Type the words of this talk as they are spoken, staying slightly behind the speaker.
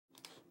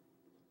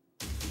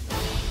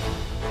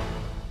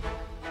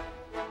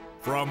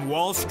From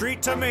Wall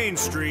Street to Main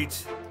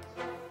Street,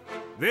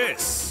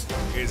 this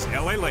is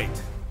LALATE.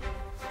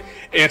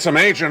 It's a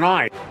major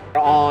night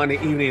on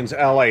Evening's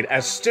LALATE.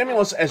 As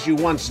stimulus as you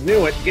once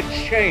knew it, it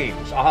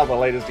changed. I'll have the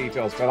latest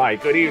details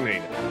tonight. Good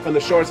evening. From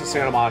the shores of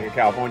Santa Monica,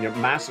 California,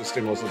 massive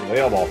stimulus is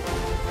available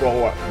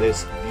for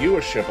this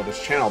viewership of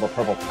this channel, the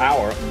Purple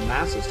Power.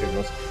 Massive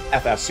stimulus,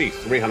 FSC,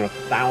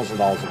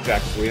 $300,000 of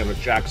checks, 300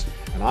 checks.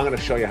 And I'm going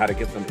to show you how to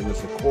get them in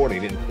this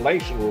recording.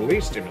 Inflation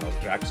relief stimulus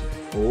checks,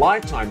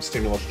 lifetime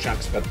stimulus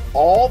checks, but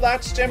all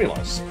that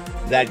stimulus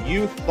that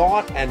you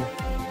thought and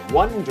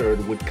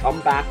wondered would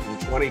come back in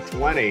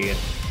 2020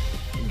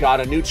 got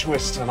a new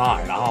twist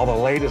tonight. All the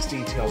latest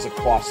details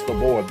across the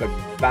board. The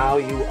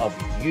value of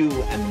you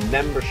and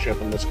membership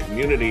in this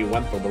community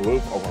went through the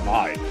roof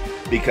overnight,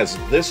 because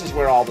this is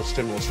where all the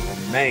stimulus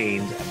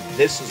remained, and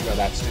this is where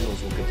that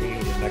stimulus will continue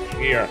into next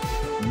year.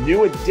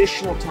 New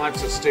additional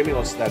types of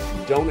stimulus that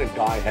Donut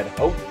Guy had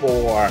hoped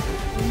for,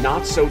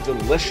 not so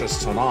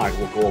delicious tonight.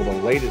 We'll go over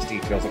the latest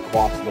details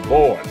across the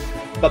board.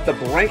 But the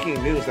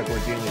breaking news that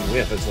we're dealing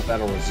with is the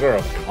Federal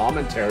Reserve.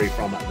 Commentary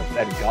from the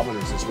Fed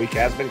governors this week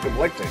has been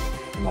conflicting.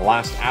 In the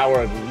last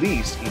hour at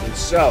least, even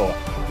so,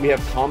 we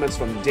have comments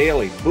from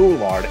Daly,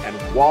 Boulard,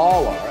 and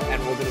Waller,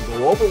 and we're going to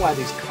go over why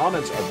these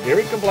comments are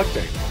very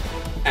conflicting,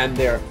 and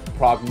their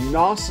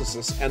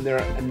prognosis and their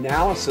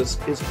analysis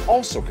is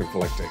also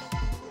conflicting.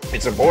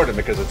 It's important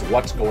because it's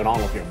what's going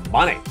on with your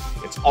money.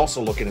 It's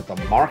also looking at the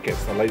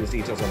markets, the latest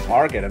details on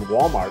Target and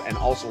Walmart, and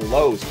also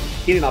Lowe's,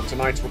 heating up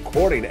tonight's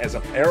recording as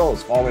apparel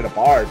is falling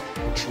apart,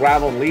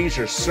 travel and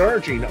leisure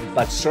surging,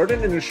 but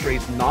certain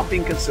industries not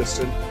being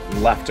consistent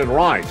left and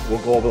right. We'll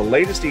go over the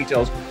latest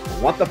details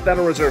on what the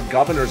Federal Reserve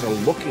governors are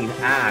looking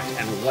at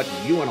and what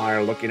you and I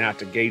are looking at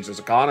to gauge this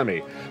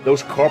economy.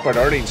 Those corporate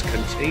earnings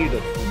continue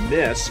to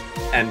miss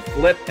and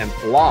flip and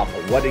flop.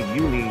 What do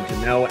you need to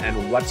know,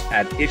 and what's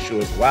at issue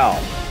as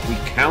well? We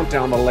count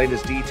down the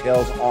latest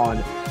details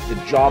on the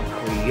job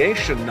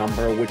creation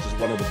number, which is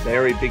one of the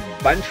very big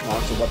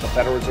benchmarks of what the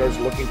Federal Reserve is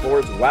looking for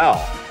as well.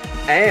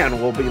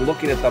 And we'll be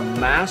looking at the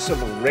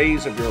massive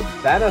raise of your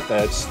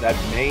benefits that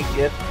may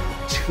get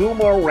 2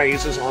 more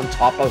raises on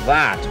top of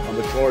that. On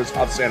the shores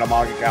of Santa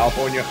Monica,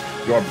 California,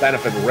 your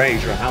benefit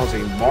raise, your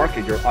housing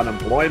market, your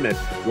unemployment,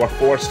 your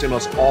forced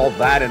stimulus, all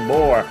that and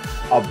more.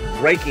 Of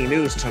breaking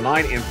news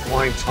tonight in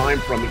prime time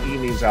from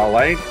Evenings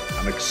LA.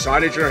 I'm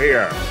excited you're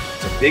here.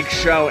 It's a big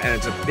show and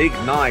it's a big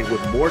night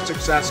with more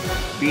success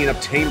being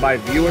obtained by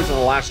viewers in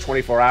the last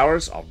 24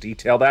 hours. I'll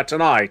detail that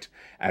tonight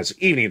as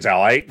Evenings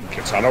LA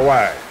gets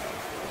underway.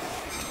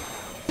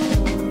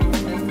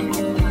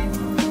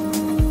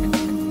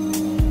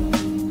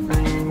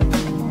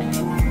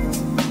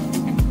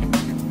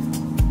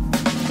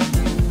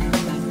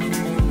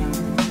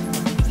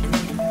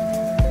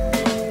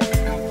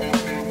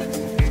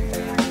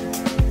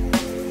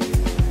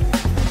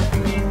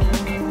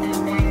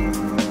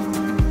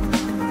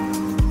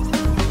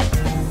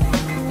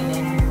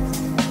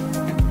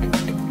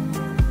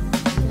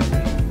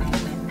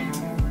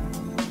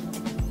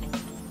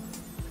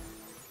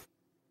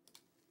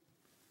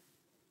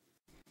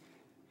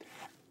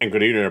 And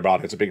good evening,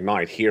 everybody. It's a big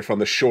night here from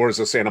the shores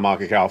of Santa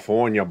Monica,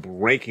 California.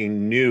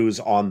 Breaking news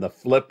on the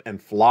flip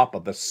and flop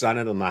of the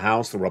Senate and the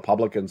House, the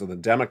Republicans and the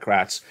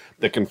Democrats,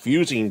 the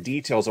confusing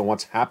details on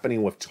what's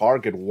happening with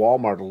Target,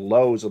 Walmart,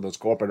 Lowe's, and those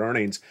corporate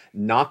earnings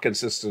not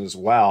consistent as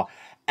well.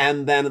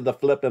 And then the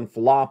flip and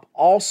flop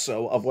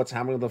also of what's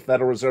happening with the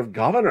Federal Reserve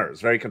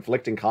governors. Very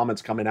conflicting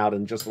comments coming out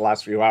in just the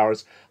last few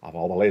hours of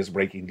all the latest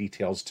breaking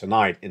details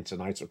tonight in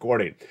tonight's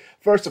recording.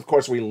 First, of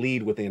course, we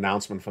lead with the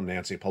announcement from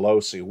Nancy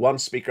Pelosi. One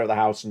Speaker of the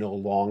House no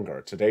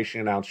longer. Today she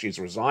announced she's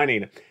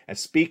resigning as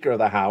Speaker of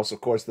the House. Of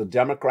course, the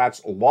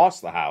Democrats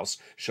lost the House,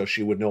 so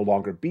she would no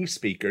longer be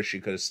Speaker. She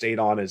could have stayed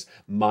on as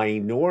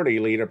Minority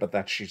Leader, but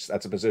that's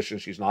a position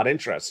she's not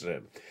interested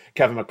in.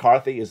 Kevin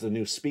McCarthy is the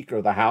new Speaker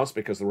of the House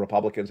because the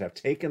Republicans have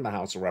taken the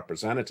House of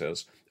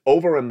Representatives.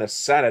 Over in the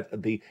Senate,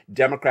 the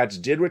Democrats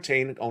did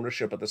retain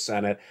ownership of the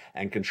Senate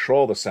and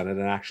control the Senate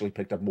and actually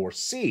picked up more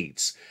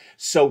seats.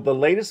 So the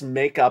latest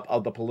makeup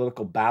of the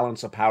political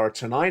balance of power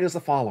tonight is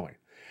the following.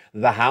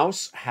 The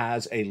House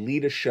has a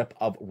leadership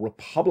of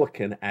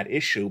Republican at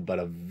issue, but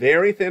a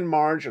very thin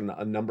margin,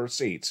 a number of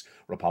seats.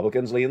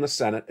 Republicans lead in the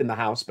Senate, in the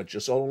House, but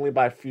just only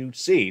by a few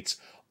seats.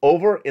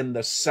 Over in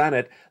the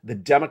Senate, the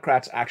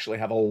Democrats actually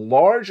have a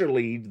larger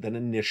lead than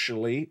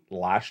initially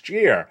last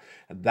year.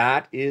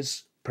 That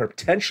is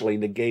potentially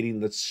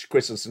negating the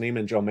Kyrsten Sinema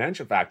and Joe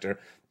Manchin factor,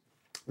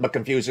 but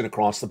confusing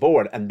across the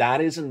board. And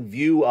that is in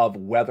view of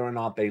whether or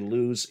not they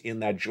lose in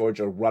that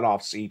Georgia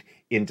runoff seat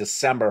in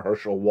December.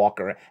 Herschel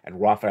Walker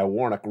and Raphael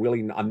Warnock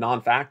really a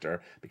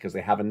non-factor because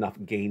they have enough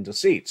gain to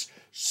seats.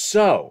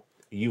 So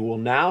you will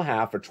now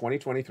have for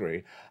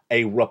 2023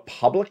 a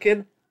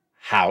Republican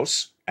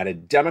House and a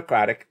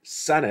Democratic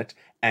Senate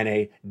and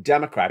a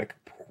Democratic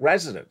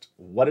president.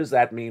 What does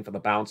that mean for the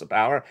balance of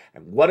power?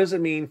 And what does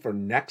it mean for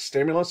next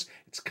stimulus?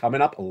 It's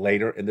coming up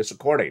later in this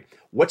recording.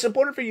 What's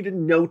important for you to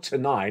know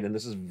tonight, and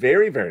this is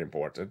very, very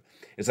important,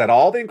 is that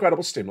all the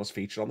incredible stimulus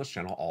featured on this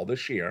channel all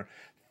this year,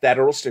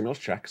 federal stimulus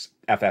checks,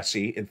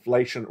 FSC,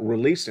 inflation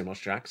relief stimulus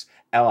checks,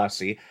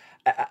 LSC,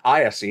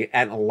 ISC,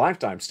 and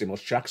lifetime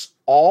stimulus checks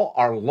all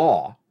are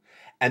law,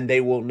 and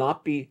they will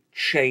not be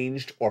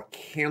changed or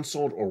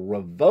canceled or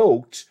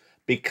revoked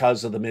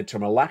because of the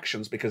midterm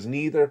elections, because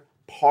neither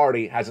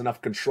party has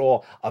enough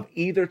control of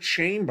either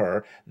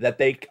chamber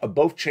of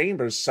both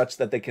chambers such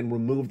that they can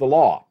remove the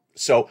law.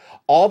 So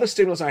all the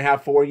stimulus I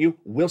have for you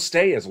will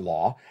stay as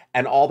law,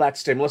 and all that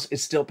stimulus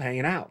is still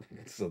paying out.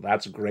 So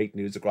that's great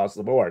news across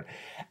the board.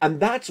 And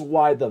that's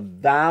why the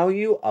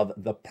value of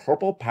the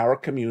purple power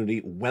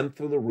community went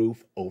through the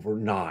roof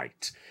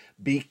overnight,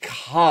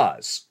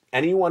 because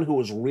anyone who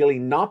was really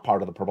not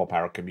part of the purple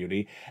power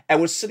community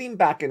and was sitting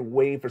back and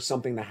waiting for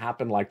something to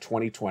happen like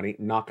 2020,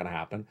 not going to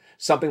happen,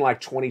 something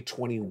like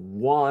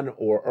 2021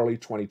 or early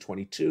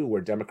 2022,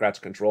 where Democrats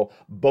control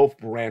both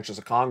branches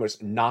of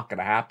Congress, not going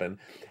to happen.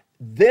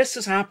 This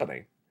is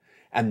happening.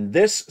 And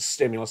this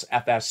stimulus,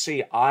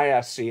 FSC,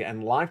 ISC,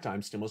 and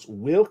lifetime stimulus,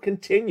 will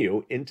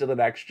continue into the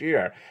next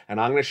year.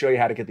 And I'm going to show you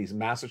how to get these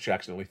massive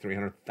checks, nearly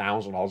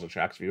 $300,000 of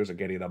checks. Viewers are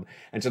getting them.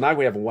 And tonight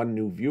we have one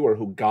new viewer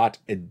who got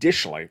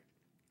additionally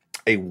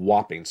a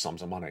whopping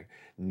sums of money,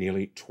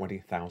 nearly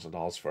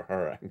 $20,000 for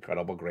her.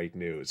 Incredible, great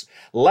news.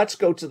 Let's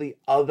go to the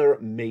other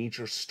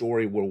major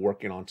story we're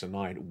working on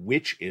tonight,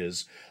 which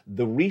is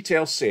the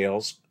retail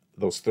sales,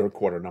 those third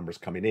quarter numbers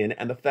coming in,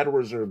 and the Federal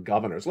Reserve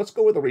governors. Let's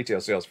go with the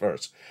retail sales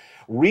first.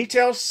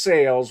 Retail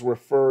sales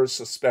refers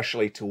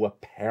especially to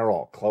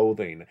apparel,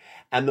 clothing,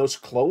 and those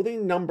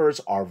clothing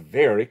numbers are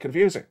very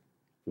confusing.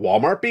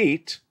 Walmart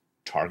beat,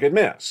 Target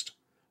missed.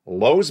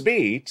 Lowe's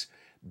beat,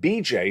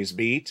 BJ's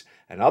beat,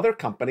 and other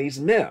companies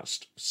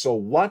missed. So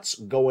what's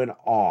going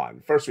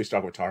on? First, we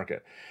start with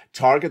Target.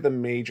 Target, the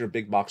major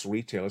big box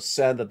retailer,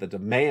 said that the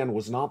demand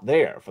was not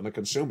there from the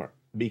consumer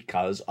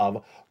because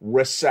of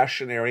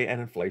recessionary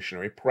and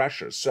inflationary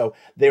pressures. So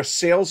their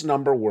sales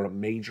number were a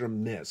major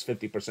miss,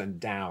 50%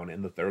 down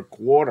in the third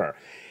quarter.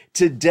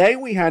 Today,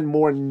 we had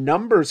more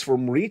numbers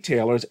from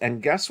retailers,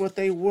 and guess what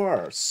they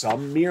were?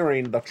 Some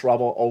mirroring the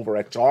trouble over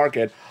at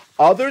Target,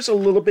 others a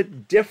little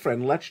bit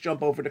different. Let's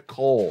jump over to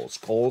Kohl's.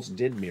 Kohl's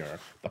did mirror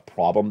the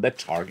problem that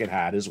Target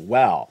had as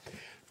well.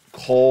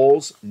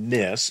 Kohl's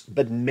missed,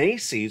 but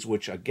Macy's,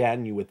 which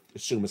again you would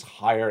assume is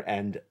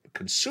higher-end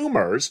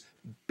consumers,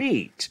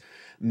 beat.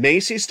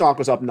 Macy's stock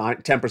was up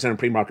 10% in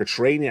pre-market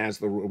trading as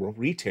the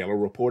retailer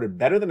reported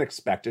better than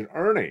expected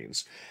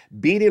earnings,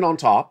 beating on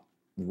top,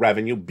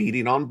 revenue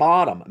beating on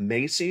bottom.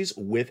 Macy's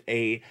with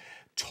a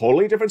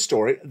totally different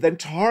story than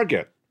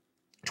Target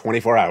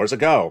 24 hours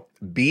ago.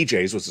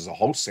 BJ's, which is a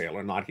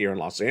wholesaler, not here in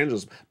Los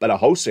Angeles, but a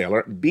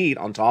wholesaler, beat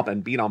on top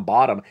and beat on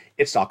bottom.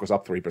 Its stock was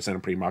up 3%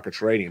 in pre-market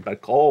trading.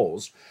 But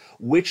Kohl's,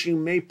 which you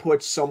may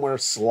put somewhere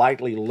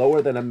slightly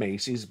lower than a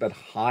Macy's, but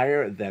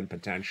higher than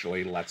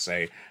potentially, let's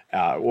say,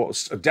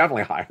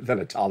 definitely higher than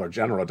a Dollar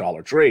General,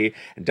 Dollar Tree,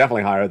 and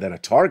definitely higher than a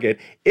Target,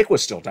 it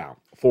was still down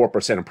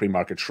 4% in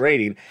pre-market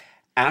trading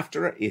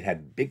after it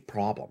had big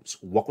problems.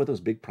 What were those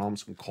big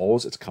problems from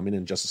Kohl's? It's coming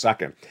in just a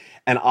second.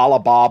 And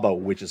Alibaba,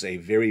 which is a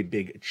very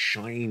big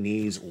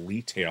Chinese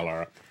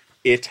retailer,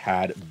 it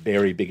had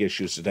very big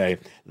issues today.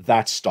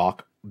 That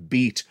stock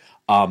beat,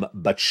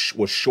 but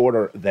was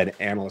shorter than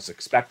analysts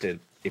expected.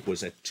 It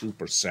was at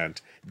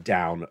 2%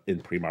 down in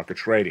pre-market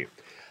trading.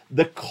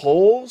 The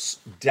Kohl's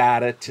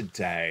data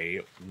today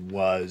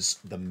was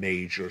the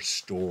major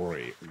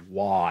story.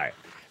 Why?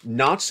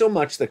 Not so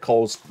much that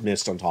Kohl's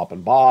missed on top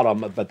and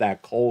bottom, but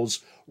that Kohl's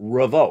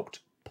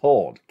revoked,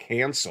 pulled,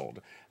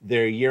 canceled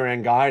their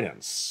year-end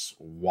guidance.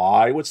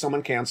 Why would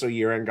someone cancel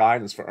year-end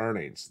guidance for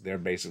earnings? They're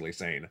basically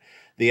saying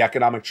the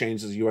economic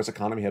changes in the U.S.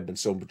 economy have been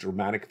so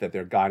dramatic that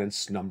their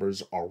guidance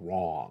numbers are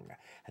wrong.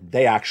 And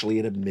they actually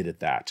had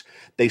admitted that.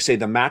 They say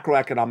the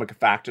macroeconomic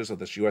factors of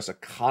this U.S.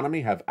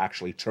 economy have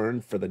actually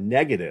turned for the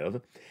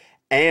negative,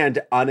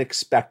 and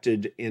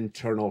unexpected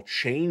internal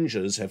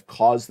changes have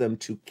caused them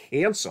to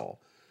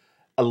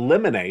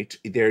eliminate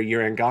their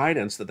year-end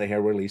guidance that they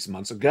had released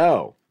months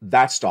ago.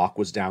 That stock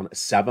was down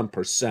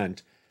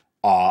 7%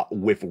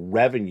 with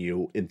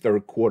revenue in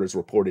third quarters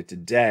reported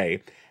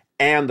today,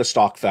 and the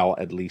stock fell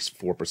at least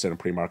 4% in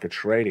pre-market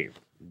trading.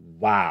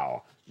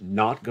 Wow,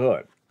 not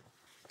good.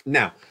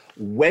 Now,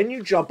 when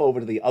you jump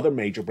over to the other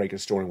major breaking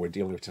story we're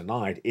dealing with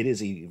tonight, it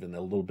is even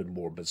a little bit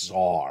more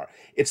bizarre.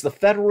 It's the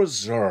Federal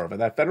Reserve,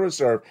 and that Federal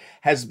Reserve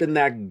has been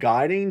that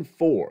guiding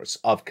force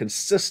of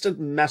consistent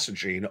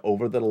messaging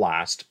over the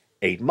last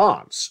 8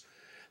 months.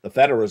 The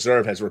Federal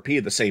Reserve has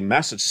repeated the same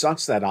message,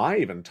 such that I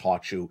even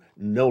taught you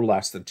no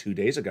less than 2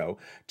 days ago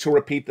to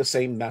repeat the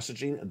same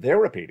messaging they're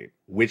repeating,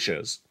 which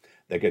is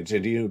they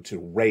continue to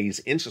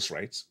raise interest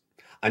rates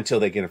until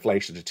they get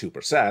inflation to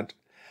 2%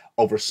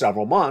 over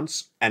several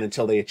months, and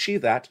until they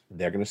achieve that,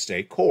 they're going to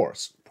stay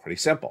course. Pretty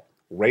simple.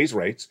 Raise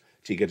rates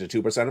till you get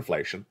to 2%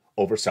 inflation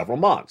over several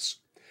months.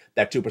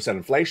 That 2%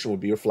 inflation would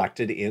be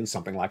reflected in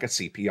something like a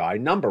CPI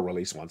number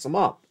released once a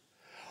month.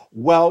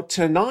 Well,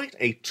 tonight,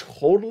 a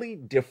totally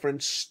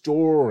different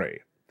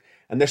story.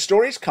 And the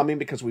story's coming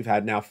because we've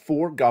had now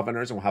 4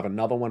 governors, and we'll have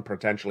another one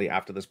potentially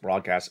after this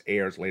broadcast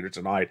airs later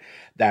tonight.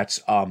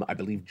 That's, I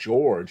believe,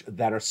 George,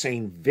 that are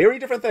saying very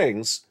different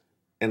things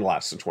in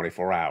less than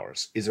 24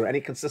 hours. Is there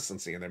any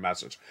consistency in their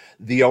message?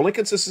 The only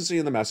consistency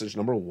in the message,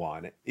 number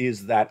one,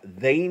 is that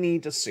they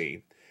need to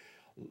see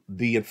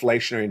the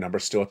inflationary number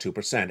still at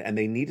 2%, and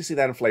they need to see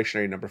that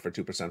inflationary number for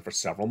 2% for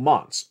several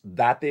months.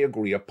 That they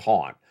agree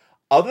upon.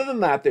 Other than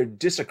that, they're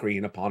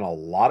disagreeing upon a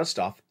lot of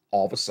stuff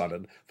all of a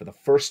sudden for the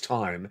first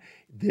time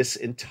this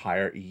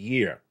entire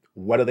year.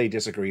 What are they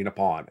disagreeing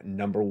upon?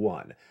 Number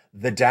one,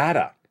 the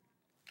data.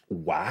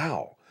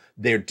 Wow.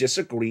 They're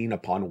disagreeing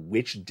upon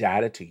which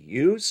data to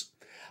use.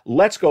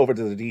 Let's go over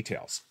to the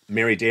details.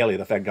 Mary Daly,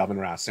 the Fed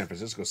governor out of San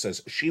Francisco,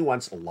 says she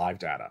wants live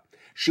data.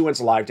 She wants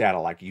live data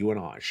like you and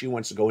I. She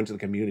wants to go into the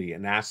community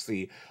and ask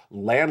the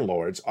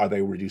landlords, are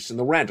they reducing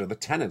the rent? Or the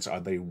tenants, are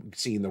they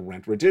seeing the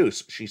rent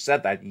reduce? She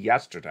said that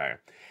yesterday.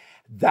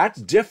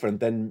 That's different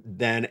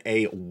than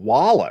a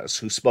Wallace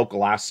who spoke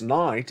last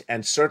night,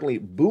 and certainly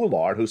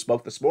Boulard who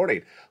spoke this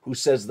morning, who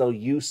says they'll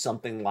use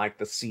something like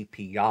the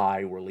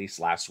CPI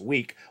released last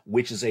week,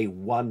 which is a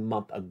 1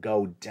 month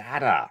ago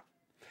data.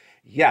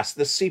 Yes,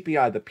 the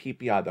CPI, the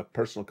PPI, the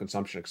personal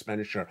consumption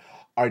expenditure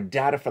are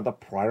data for the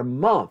prior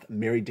month.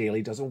 Mary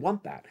Daly doesn't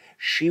want that.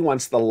 She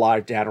wants the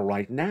live data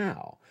right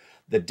now.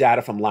 The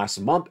data from last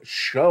month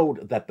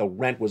showed that the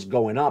rent was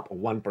going up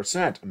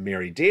 1%.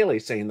 Mary Daly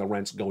saying the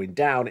rent's going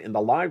down in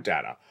the live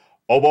data.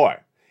 Oh boy,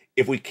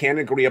 if we can't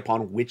agree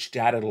upon which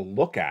data to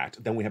look at,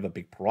 then we have a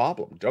big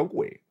problem, don't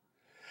we?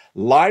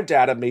 Live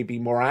data may be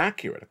more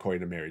accurate,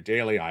 according to Mary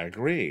Daly, I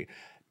agree.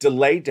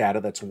 Delayed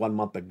data that's 1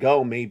 month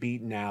ago may be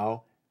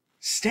now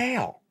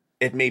stale.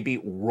 It may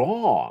be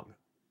wrong.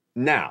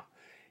 Now,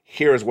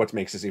 here's what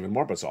makes this even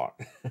more bizarre.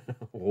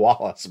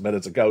 Wallace,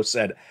 minutes ago,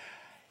 said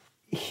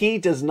he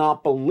does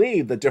not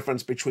believe the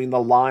difference between the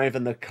live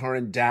and the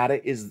current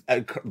data is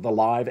the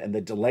live and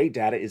the delayed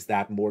data is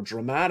that more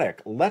dramatic.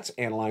 Let's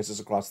analyze this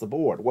across the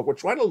board. What we're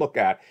trying to look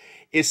at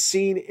is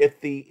seeing if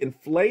the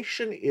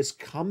inflation is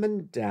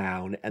coming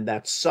down and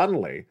that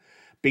suddenly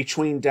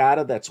between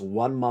data that's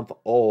 1 month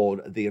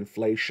old, the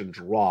inflation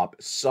drop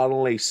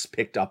suddenly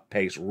picked up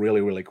pace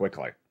really, really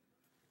quickly.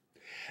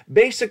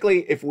 Basically,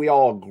 if we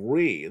all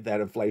agree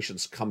that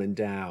inflation's coming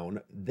down,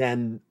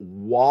 then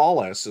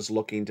Wallace is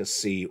looking to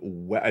see,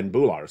 and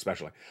Boulard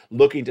especially,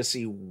 looking to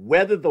see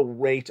whether the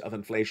rate of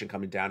inflation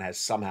coming down has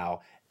somehow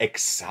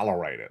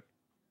accelerated.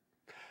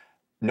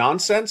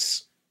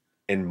 Nonsense?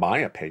 In my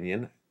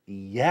opinion,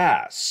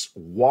 yes.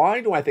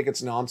 Why do I think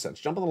it's nonsense?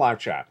 Jump in the live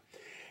chat.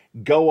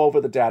 Go over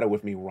the data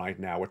with me right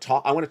now.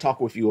 I want to talk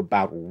with you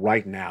about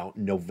right now,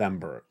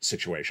 November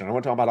situation. I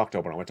want to talk about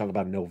October. I want to talk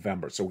about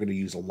November. So we're going to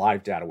use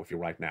live data with you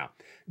right now.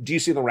 Do you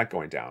see the rent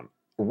going down?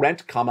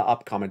 Rent, comma,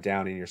 up, comma,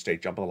 down in your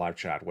state. Jump in the live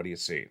chat. What do you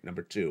see?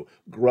 Number two,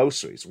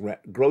 groceries.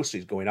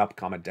 Groceries going up,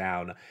 comma,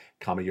 down,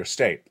 comma, your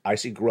state. I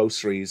see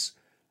groceries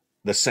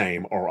the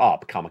same or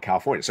up, comma,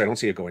 California. So I don't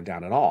see it going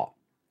down at all.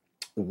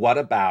 What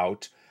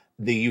about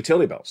the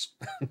utility bills?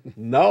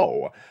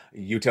 No.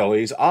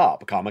 Utilities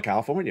up, comma,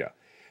 California.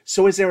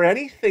 So is there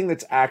anything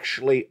that's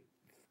actually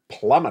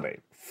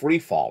plummeting,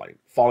 free-falling,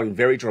 falling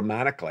very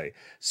dramatically,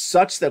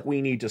 such that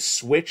we need to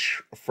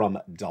switch from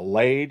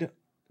delayed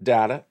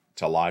data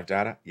to live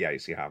data? Yeah, you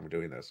see how I'm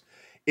doing this.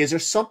 Is there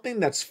something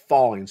that's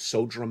falling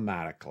so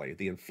dramatically,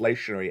 the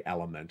inflationary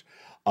element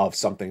of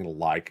something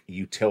like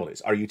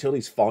utilities? Are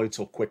utilities falling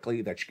so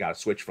quickly that you got to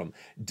switch from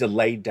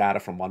delayed data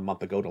from 1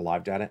 month ago to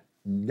live data?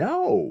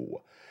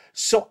 No.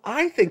 So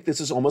I think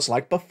this is almost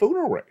like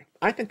buffoonery.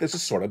 I think this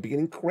is sort of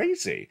being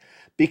crazy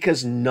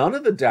because none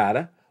of the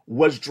data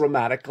was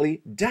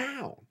dramatically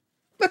down.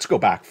 Let's go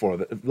back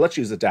let's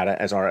use the data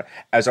as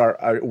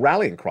our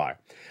rallying cry.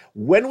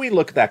 When we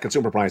looked at that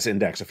consumer price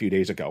index a few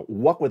days ago,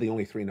 what were the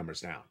only 3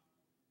 numbers down?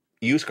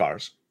 Used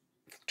cars,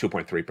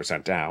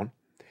 2.3% down.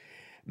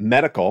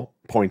 Medical,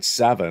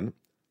 0.7.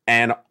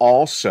 And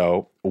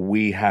also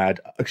we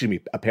had,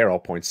 apparel,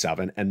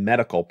 0.7 and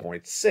medical,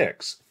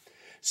 0.6.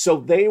 So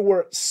they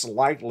were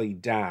slightly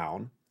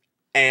down,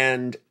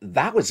 and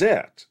that was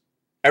it.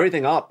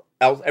 Everything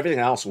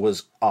else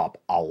was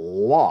up a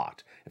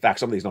lot. In fact,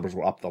 some of these numbers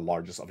were up the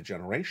largest of a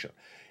generation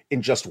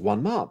in just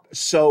 1 month.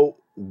 So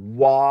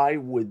why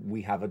would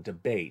we have a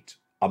debate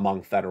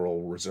among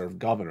Federal Reserve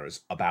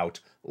governors about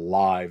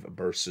live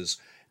versus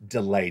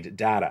delayed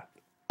data?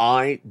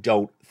 I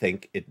don't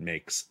think it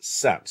makes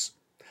sense.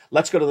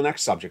 Let's go to the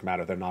next subject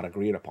matter they're not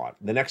agreeing upon.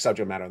 The next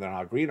subject matter they're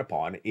not agreeing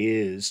upon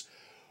is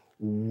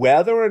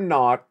whether or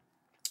not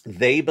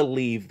they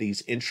believe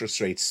these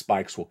interest rate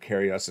spikes will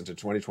carry us into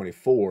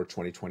 2024,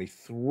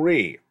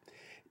 2023.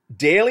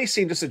 Daly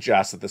seemed to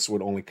suggest that this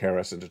would only carry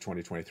us into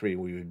 2023.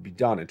 We would be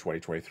done in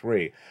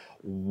 2023.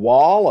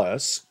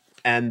 Wallace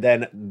and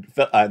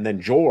then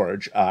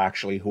George,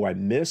 actually, who I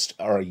missed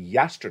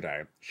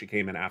yesterday. She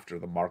came in after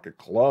the market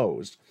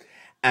closed.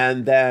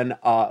 And then,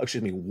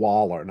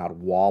 Waller, not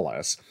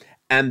Wallace.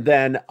 And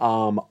then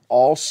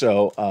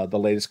also the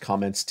latest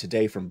comments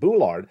today from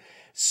Boulard.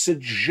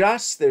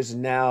 suggests there's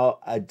now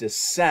a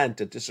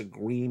dissent, a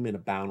disagreement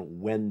about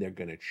when they're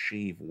going to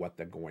achieve what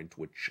they're going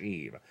to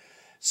achieve.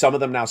 Some of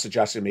them now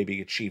suggesting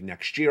maybe achieve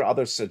next year.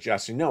 Others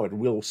suggesting, no, it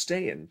will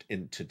stay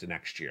into the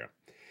next year.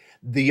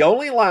 The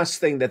only last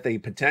thing that they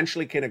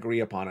potentially can agree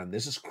upon, and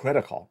this is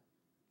critical,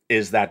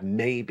 is that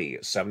maybe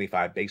a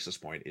 75 basis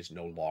point is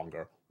no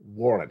longer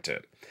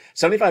warranted.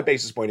 75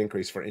 basis point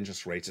increase for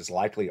interest rates is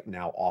likely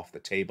now off the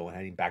table and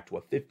heading back to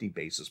a 50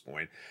 basis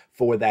point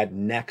for that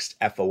next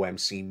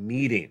FOMC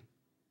meeting.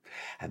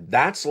 And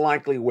that's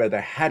likely where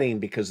they're heading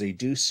because they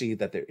do see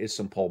that there is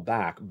some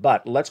pullback.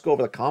 But let's go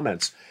over the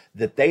comments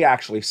that they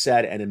actually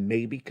said, and it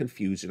may be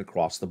confusing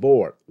across the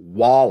board.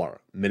 Waller,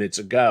 minutes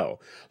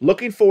ago.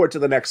 Looking forward to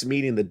the next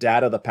meeting. The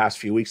data the past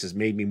few weeks has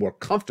made me more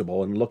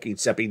comfortable in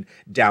stepping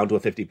down to a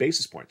 50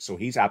 basis point. So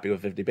he's happy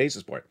with 50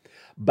 basis point.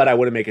 But I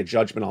wouldn't make a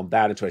judgment on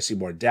that until I see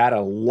more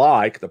data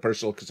like the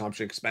Personal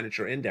Consumption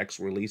Expenditure Index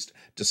released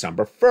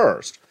December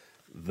 1st.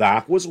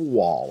 That was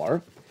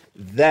Waller.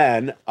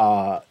 Then,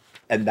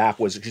 and that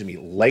was,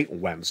 late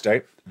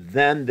Wednesday.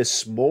 Then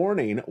this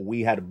morning,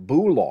 we had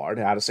Boulard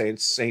out of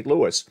St.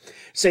 Louis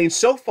saying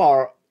so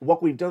far,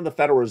 what we've done in the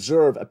Federal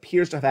Reserve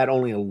appears to have had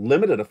only a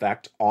limited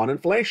effect on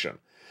inflation.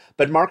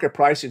 But market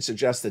pricing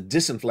suggests that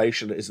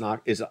disinflation is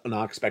not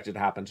expected to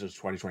happen until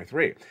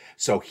 2023.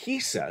 So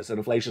he says that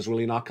inflation has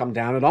really not come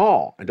down at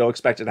all and don't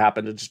expect it to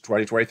happen until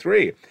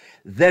 2023.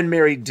 Then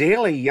Mary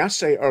Daly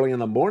yesterday early in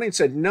the morning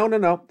said,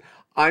 no,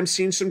 I'm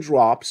seeing some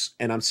drops,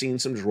 and I'm seeing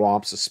some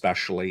drops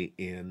especially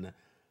in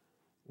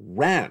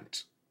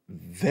rent.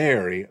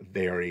 Very,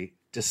 very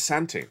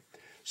dissenting.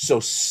 So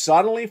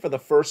suddenly, for the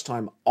first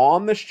time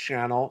on this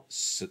channel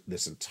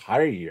this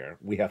entire year,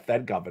 we have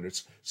Fed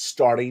governors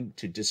starting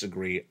to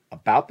disagree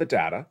about the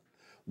data,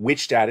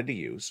 which data to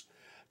use,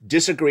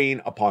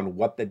 disagreeing upon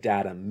what the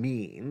data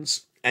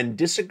means, and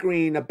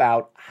disagreeing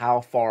about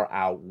how far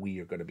out we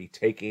are going to be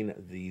taking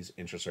these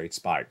interest rate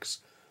spikes.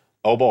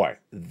 Oh boy,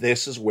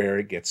 this is where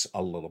it gets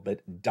a little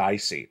bit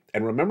dicey.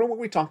 And remember what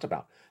we talked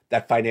about,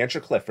 that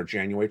financial cliff for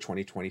January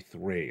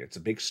 2023. It's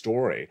a big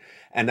story.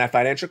 And that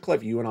financial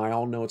cliff, you and I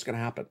all know it's going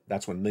to happen.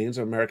 That's when millions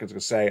of Americans are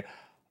going to say,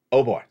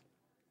 oh boy,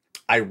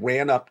 I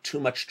ran up too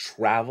much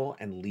travel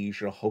and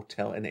leisure,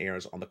 hotel and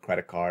airs on the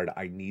credit card.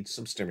 I need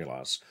some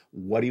stimulus.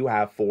 What do you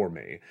have for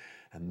me?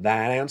 And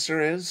that answer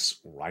is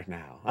right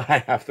now. I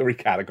have 3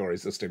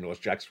 categories of stimulus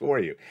checks for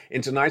you.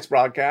 In tonight's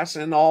broadcast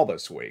and all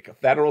this week,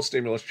 federal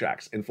stimulus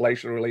checks,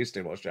 inflation relief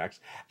stimulus checks,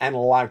 and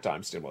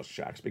lifetime stimulus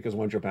checks. Because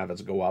once your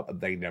benefits go up,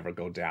 they never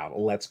go down.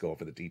 Let's go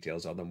over the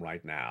details of them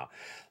right now.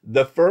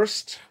 The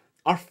first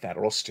are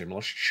federal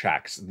stimulus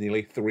checks,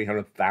 nearly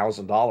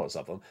 $300,000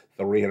 of them,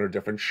 300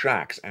 different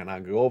checks. And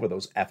I'll go over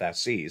those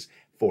FSCs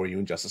for you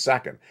in just a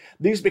second.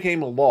 These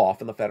became a law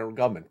from the federal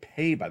government,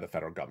 paid by the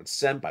federal government,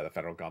 sent by the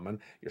federal government.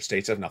 Your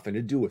states have nothing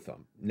to do with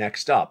them.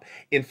 Next up,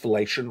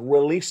 inflation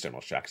relief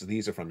stimulus checks.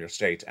 These are from your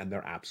states, and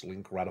they're absolutely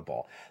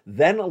incredible.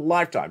 Then a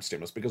lifetime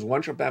stimulus, because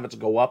once your benefits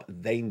go up,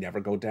 they never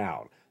go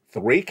down.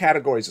 3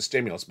 categories of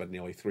stimulus, but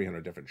nearly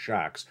 300 different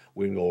checks.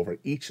 We can go over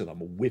each of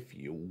them with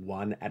you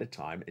one at a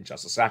time in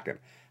just a second.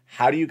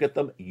 How do you get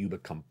them? You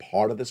become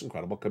part of this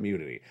incredible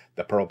community,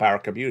 the Purple Power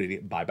community,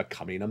 by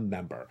becoming a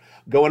member.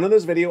 Go into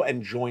this video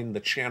and join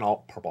the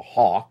channel Purple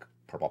Hawk,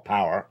 Purple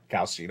Power,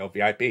 Calcino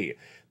VIP.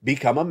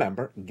 Become a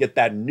member, get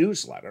that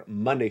newsletter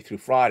Monday through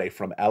Friday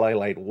from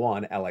LALATE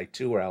 1, LA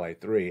 2, or LA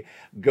 3.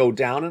 Go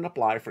down and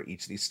apply for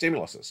each of these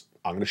stimuluses.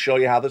 I'm going to show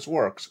you how this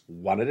works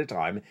one at a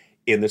time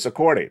in this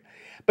recording.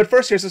 But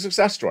first, here's a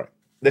success story.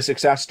 The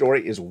success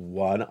story is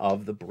one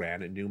of the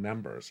brand new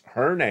members.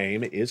 Her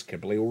name is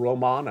Kimberly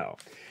Romano.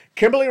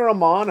 Kimberly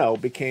Romano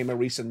became a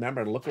recent member,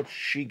 and look what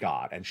she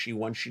got, and she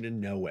wants you to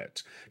know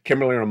it.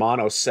 Kimberly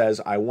Romano says,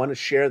 I want to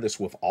share this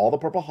with all the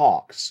Purple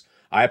Hawks.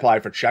 I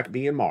applied for Check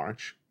B in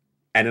March,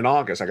 and in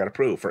August I got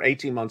approved for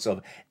 18 months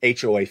of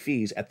HOA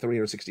fees at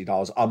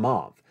 $360 a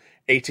month,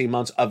 18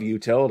 months of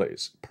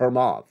utilities per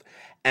month,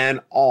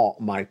 and all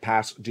my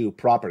past due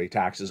property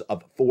taxes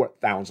of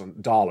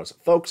 $4,000.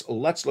 Folks,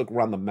 let's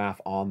run the math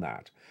on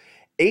that.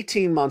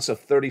 18 months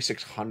of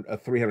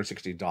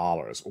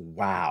 $360.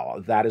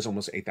 Wow, that is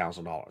almost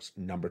 $8,000.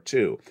 Number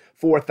 2,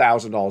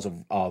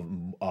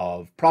 $4,000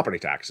 of property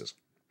taxes.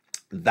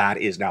 That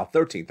is now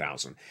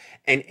 $13,000.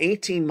 And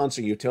 18 months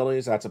of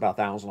utilities, that's about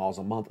 $1,000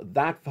 a month.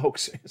 That,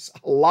 folks, is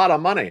a lot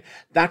of money.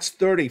 That's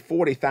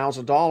 $30,000,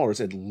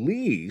 $40,000 at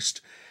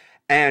least.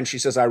 And she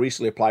says, I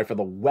recently applied for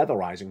the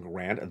weatherizing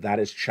grant. That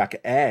is check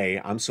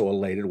A. I'm so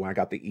elated when I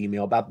got the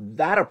email about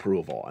that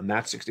approval. And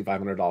that's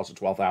 $6,500 to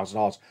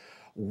 $12,000.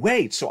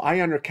 Wait, so I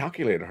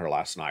undercalculated her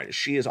last night.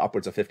 She is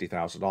upwards of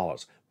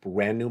 $50,000.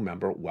 Brand new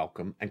member,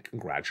 welcome and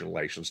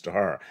congratulations to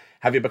her.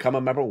 Have you become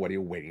a member? What are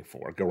you waiting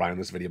for? Go right in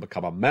this video,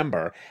 become a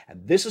member.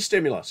 And this is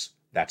stimulus.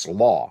 That's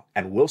law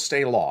and will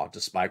stay law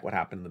despite what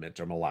happened in the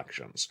midterm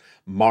elections.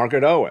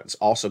 Margaret Owens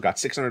also got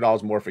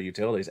 $600 more for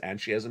utilities, and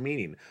she has a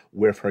meeting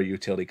with her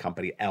utility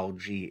company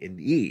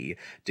LG&E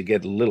to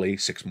get Lily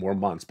 6 more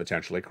months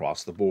potentially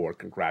across the board.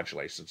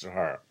 Congratulations to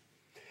her.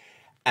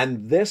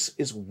 And this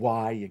is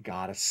why you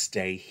gotta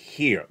stay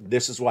here.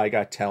 This is why I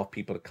gotta tell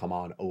people to come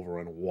on over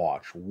and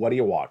watch. What are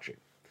you watching?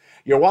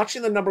 You're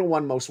watching the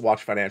 #1 most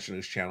watched financial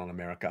news channel in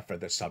America for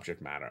this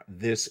subject matter.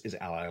 This is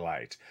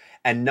LALATE.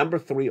 And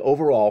 #3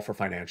 overall for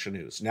financial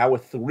news. Now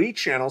with 3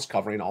 channels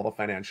covering all the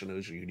financial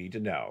news you need to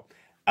know.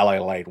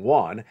 LALATE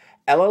 1,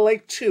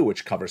 LALATE 2,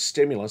 which covers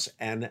stimulus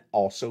and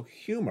also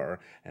humor,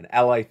 and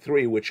LA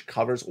 3, which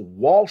covers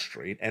Wall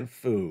Street and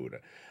food.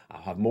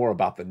 I'll have more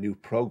about the new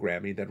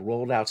programming that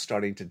rolled out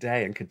starting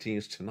today and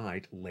continues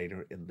tonight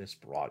later in this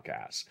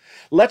broadcast.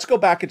 Let's go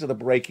back into the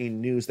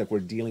breaking news that we're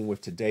dealing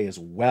with today as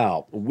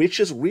well, which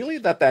is really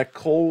that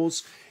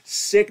Kohl's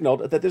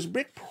signaled that there's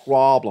big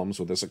problems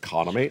with this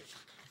economy,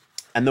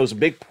 and those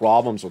big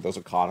problems with this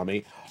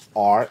economy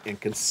are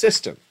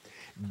inconsistent.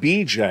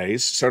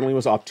 BJ's certainly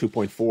was up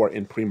 2.4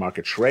 in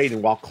pre-market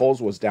trading, while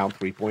Kohl's was down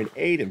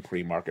 3.8 in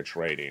pre-market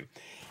trading.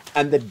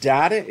 And the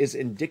data is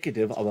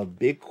indicative of a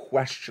big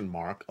question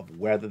mark of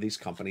whether these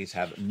companies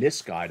have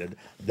misguided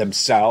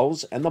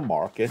themselves and the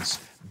markets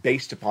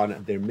based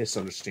upon their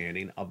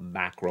misunderstanding of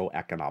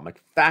macroeconomic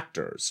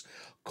factors.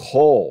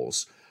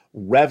 Kohl's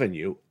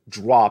revenue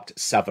dropped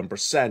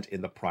 7%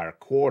 in the prior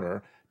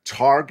quarter.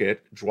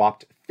 Target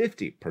dropped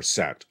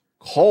 50%.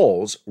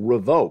 Kohl's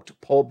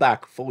pulled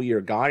back full-year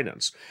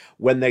guidance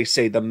when they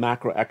say the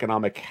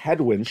macroeconomic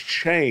headwinds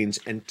change,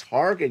 and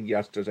Target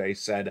yesterday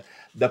said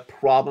the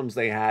problems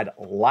they had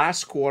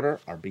last quarter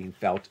are being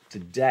felt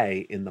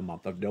today in the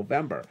month of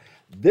November.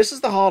 This is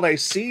the holiday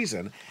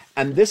season,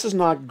 and this is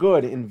not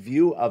good in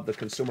view of the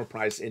Consumer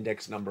Price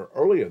Index number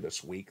earlier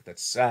this week that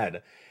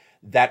said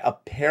that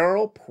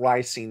apparel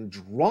pricing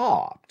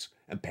dropped.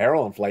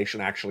 Apparel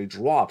inflation actually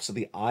dropped, so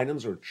the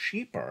items are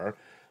cheaper,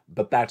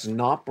 but that's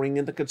not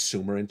bringing the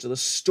consumer into the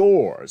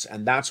stores.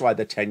 And that's why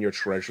the 10-year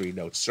Treasury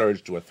note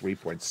surged to a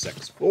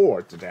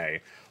 3.64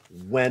 today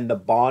when the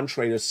bond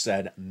traders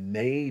said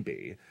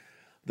maybe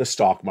the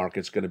stock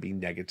market's going to be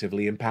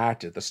negatively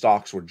impacted. The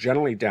stocks were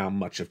generally down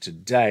much of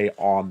today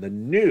on the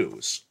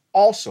news.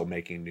 Also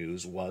making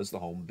news was the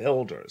home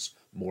builders.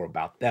 More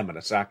about them in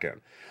a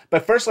second.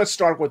 But first, let's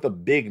start with the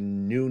big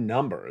new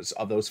numbers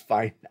of those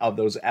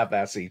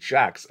FSE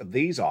checks.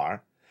 These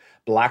are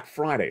Black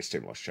Friday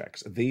stimulus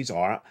checks. These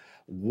are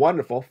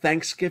wonderful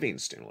Thanksgiving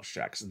stimulus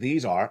checks.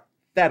 These are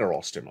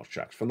federal stimulus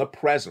checks from the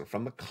president,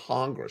 from the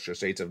Congress. Your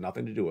states have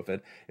nothing to do with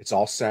it. It's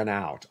all sent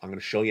out. I'm going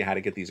to show you how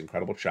to get these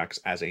incredible checks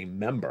as a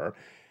member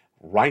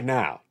right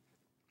now.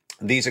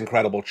 These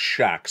incredible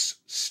checks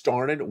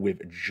started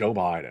with Joe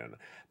Biden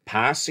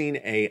passing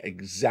a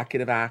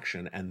executive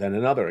action and then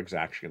another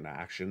executive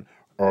action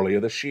earlier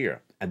this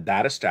year, and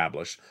that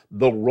established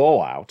the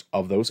rollout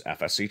of those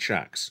FSC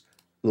checks.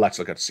 Let's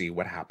look at see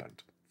what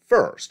happened.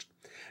 First,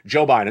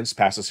 Joe Biden's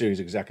passed a series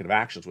of executive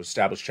actions which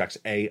established checks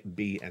A,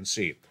 B, and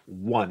C,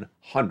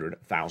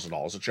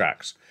 $100,000 of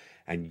checks,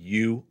 and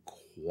you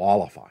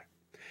qualify.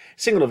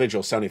 Single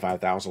individual,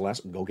 $75,000 less,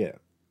 go get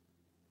it.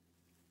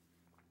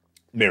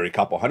 Married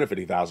couple,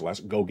 $150,000 less,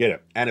 go get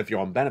it. And if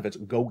you're on benefits,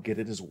 go get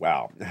it as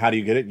well. How do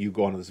you get it? You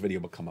go into this video,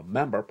 become a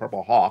member,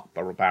 Purple Hawk,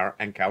 Purple Power,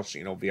 and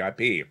Calcino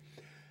VIP.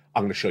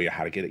 I'm going to show you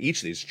how to get each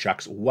of these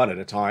checks one at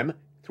a time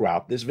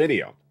throughout this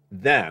video.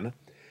 Then,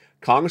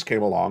 Congress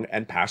came along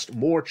and passed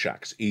more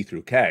checks, E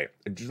through K,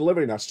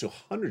 delivering us to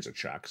hundreds of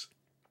checks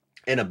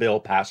in a bill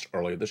passed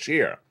earlier this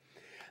year.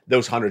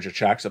 Those hundreds of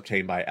checks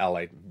obtained by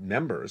LA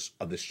members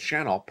of this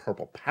channel,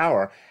 Purple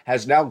Power,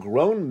 has now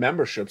grown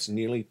memberships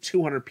nearly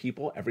 200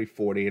 people every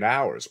 48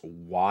 hours.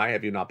 Why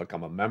have you not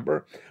become a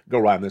member? Go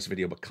right in this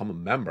video, become a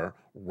member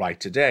right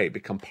today.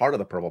 Become part of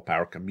the Purple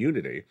Power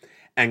community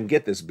and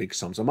get this big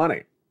sums of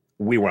money.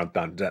 We weren't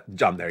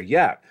done there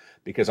yet,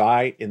 because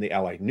I, in the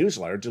LA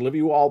newsletter, deliver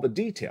you all the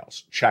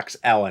details. Checks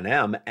L and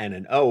M, N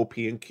and O,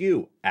 P and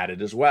Q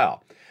added as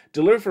well.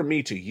 Delivered from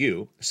me to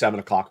you, 7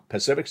 o'clock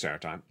Pacific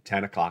Standard Time,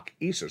 10 o'clock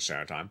Eastern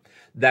Standard Time.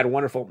 That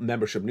wonderful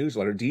membership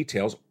newsletter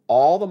details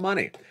all the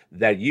money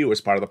that you,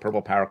 as part of the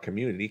Purple Power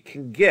community,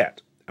 can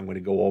get. I'm going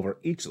to go over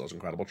each of those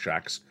incredible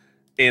checks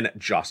in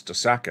just a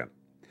second.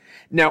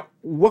 Now,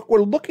 what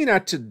we're looking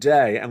at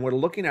today and we're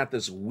looking at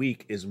this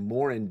week is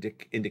more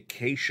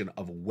indication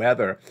of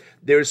whether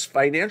there's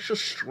financial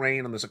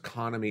strain on this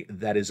economy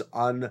that is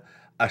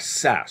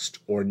unassessed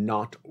or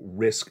not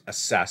risk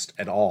assessed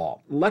at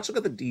all. Let's look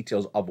at the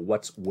details of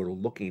what we're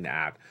looking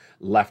at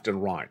left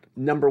and right.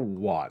 Number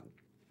one,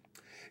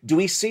 do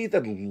we see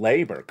that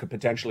labor could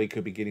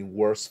be getting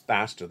worse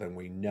faster than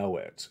we know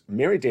it?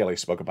 Mary Daly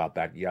spoke about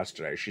that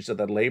yesterday. She said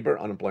that labor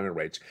unemployment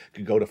rates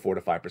could go to 4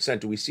 to 5%.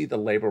 Do we see the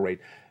labor rate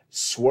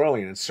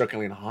swirling and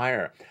circling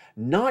higher?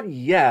 Not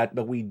yet,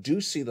 but we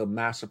do see the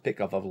massive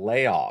pickup of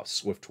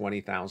layoffs with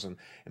 20,000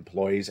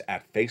 employees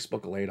at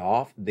Facebook laid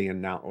off,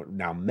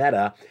 now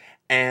Meta,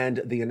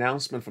 and the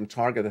announcement from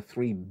Target that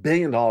 $3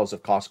 billion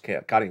of cost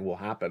cutting will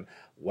happen.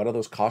 What are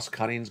those cost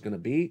cuttings going to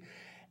be?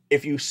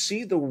 If you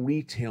see the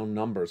retail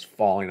numbers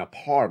falling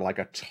apart like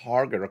a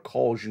Target or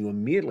Kohl's, you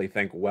immediately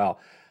think, well,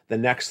 the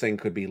next thing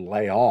could be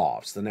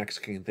layoffs. The next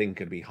thing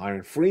could be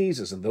hiring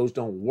freezes, and those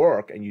don't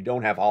work, and you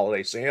don't have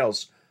holiday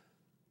sales.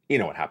 You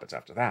know what happens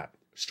after that.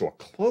 store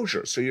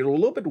closures. So you're a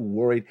little bit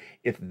worried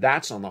if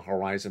that's on the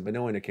horizon, but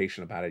no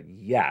indication about it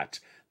yet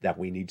that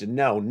we need to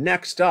know.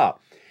 Next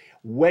up,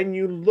 when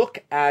you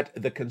look at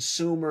the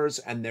consumers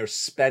and their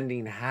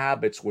spending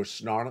habits, we're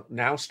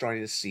now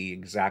starting to see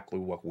exactly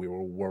what we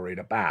were worried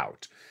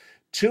about.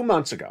 2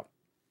 months ago,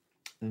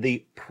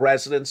 the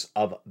presence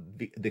of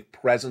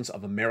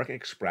American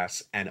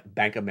Express and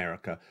Bank of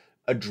America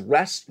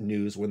addressed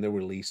news when they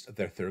released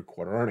their third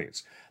quarter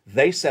earnings.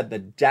 They said the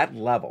debt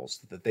levels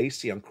that they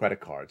see on credit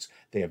cards,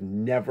 they have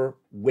never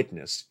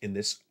witnessed in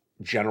this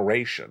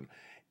generation.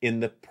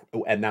 And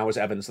that was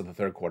evidence of the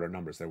third quarter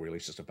numbers they were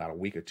released just about a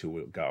week or two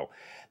ago.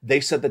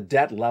 They said the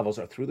debt levels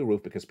are through the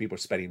roof because people are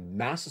spending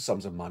massive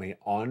sums of money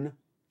on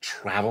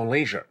travel and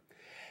leisure.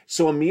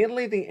 So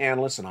immediately the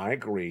analysts, and I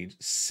agreed,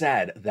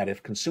 said that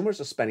if consumers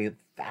are spending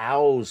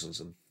thousands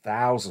and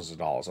thousands of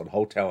dollars on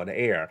hotel and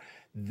air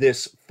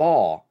this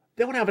fall,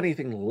 they won't have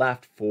anything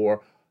left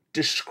for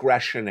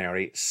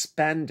discretionary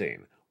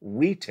spending,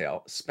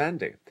 retail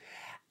spending.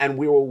 And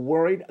we were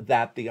worried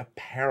that the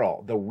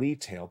apparel, the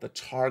retail, the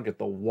Target,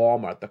 the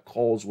Walmart, the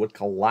Kohl's would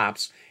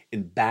collapse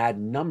in bad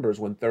numbers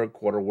when third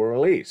quarter were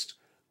released.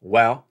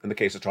 Well, in the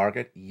case of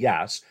Target,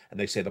 yes, and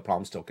they say the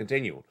problems still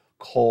continue.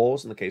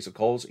 Kohl's, in the case of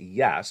Kohl's,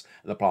 yes,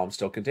 and the problem's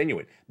still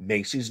continuing.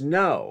 Macy's,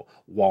 no.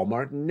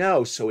 Walmart,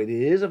 no. So it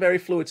is a very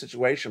fluid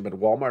situation, but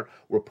Walmart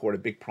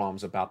reported big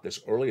problems about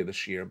this earlier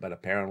this year, but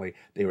apparently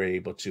they were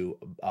able to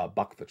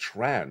buck the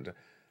trend.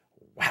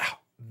 Wow,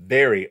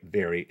 very,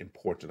 very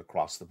important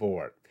across the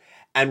board.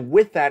 And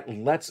with that,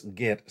 let's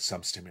get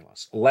some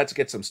stimulus. Let's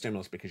get some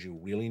stimulus because you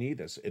really need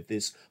this. If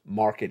this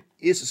market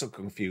is so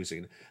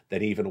confusing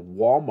that even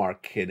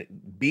Walmart can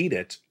beat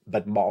it,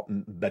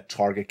 but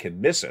Target can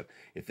miss it.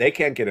 If they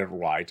can't get it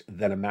right,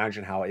 then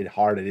imagine how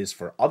hard it is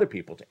for other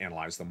people to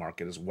analyze the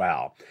market as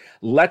well.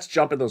 Let's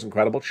jump in those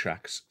incredible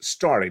checks,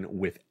 starting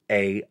with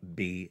A,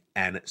 B,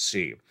 and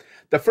C.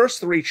 The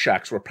first three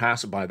checks were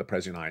passed by the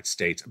President of the United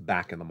States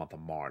back in the month of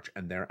March,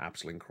 and they're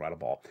absolutely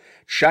incredible.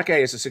 Check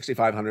A is a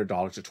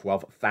 $6,500 to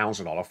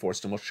 $12,000 forced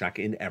stimulus check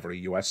in every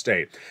U.S.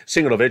 state.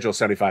 Single individual,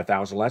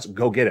 $75,000 less,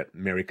 go get it.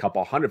 Married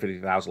couple,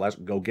 $150,000 less,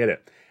 go get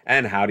it.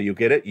 And how do you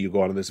get it? You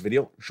go into this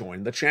video,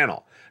 join the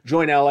channel.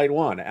 Join LALATE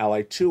 1,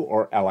 LALATE 2,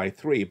 or LALATE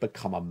 3.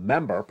 Become a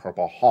member,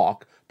 Purple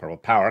Hawk, Purple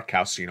Power,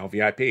 Calcino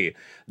VIP.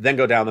 Then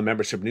go down the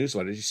membership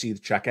newsletter. You see the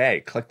check A.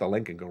 Click the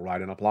link and go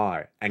right and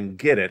apply. And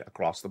get it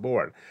across the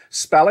board.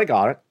 Spelling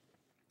got it.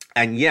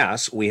 And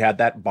yes, we had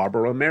that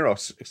Barbara Romero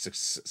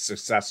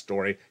success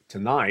story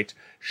tonight.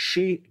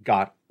 She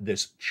got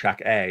this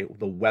check A,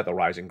 the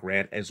Weatherizing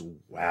Grant, as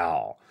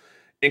well.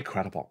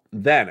 Incredible.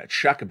 Then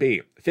check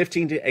B,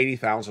 $15,000 to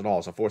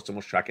 $80,000, a forced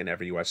stimulus check in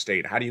every U.S.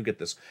 state. How do you get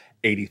this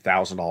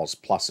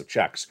 $80,000 plus of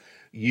checks?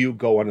 You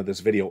go under this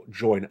video,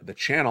 join the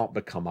channel,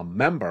 become a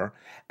member,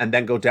 and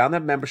then go down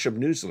that membership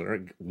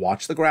newsletter,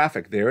 watch the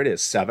graphic. There it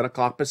is, 7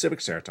 o'clock Pacific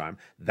Standard Time.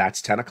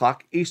 That's 10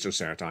 o'clock Eastern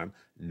Standard Time,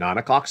 9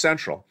 o'clock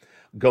Central.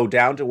 Go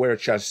down to where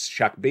it says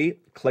check B,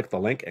 click the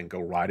link, and go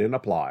right in and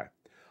apply.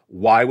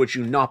 Why would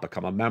you not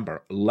become a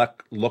member?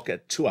 Look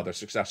at two other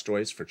success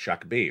stories for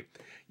check B.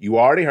 You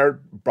already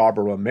heard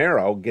Barbara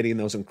Romero getting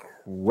those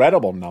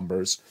incredible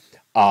numbers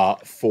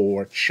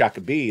for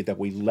check B that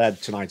we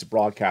led tonight's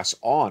broadcast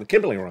on.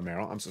 Kimberly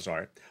Romero, I'm so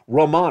sorry.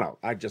 Romano,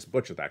 I just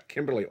butchered that.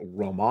 Kimberly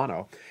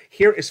Romano.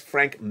 Here is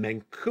Frank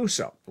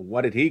Mancuso.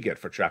 What did he get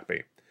for check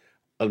B?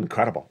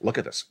 Incredible. Look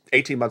at this.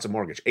 18 months of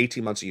mortgage,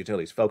 18 months of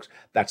utilities. Folks,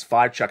 that's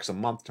 5 checks a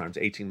month times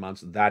 18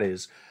 months. That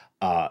is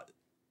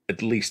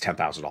at least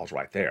 $10,000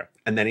 right there.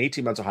 And then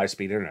 18 months of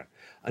high-speed internet.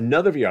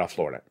 Another VA out of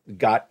Florida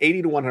got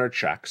 80 to 100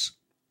 checks,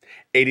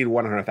 $80 to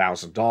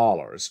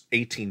 $100,000,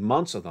 18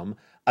 months of them,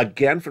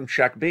 again from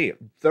check B.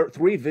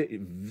 Three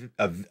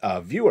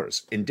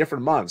viewers in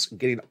different months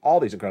getting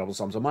all these incredible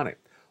sums of money.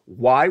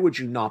 Why would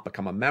you not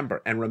become a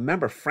member? And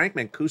remember, Frank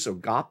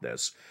Mancuso got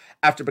this.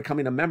 After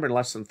becoming a member in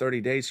less than 30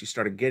 days, he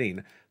started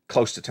getting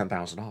close to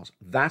 $10,000.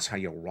 That's how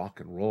you rock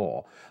and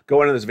roll.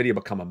 Go into this video,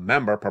 become a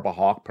member, Purple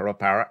Hawk, Purple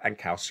Power, and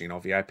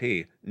Calcino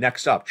VIP.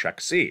 Next up,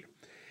 check C.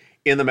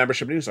 In the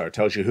membership newsletter, it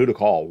tells you who to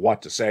call,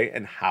 what to say,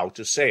 and how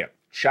to say it.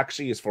 Check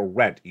C is for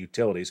rent,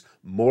 utilities,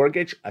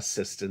 mortgage,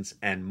 assistance,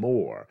 and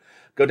more.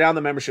 Go down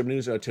the membership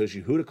newsletter, it tells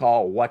you who to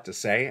call, what to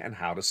say, and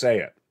how to say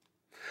it.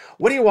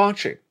 What are you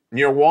watching?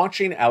 You're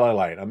watching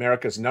LALATE,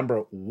 America's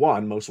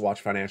 #1 most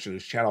watched financial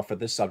news channel for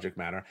this subject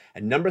matter,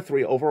 and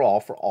 #3 overall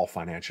for all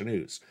financial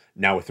news.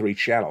 Now with 3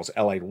 channels,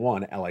 LALATE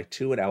 1, LALATE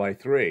 2, and LALATE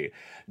 3.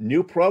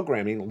 New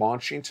programming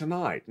launching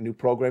tonight. New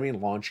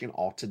programming launching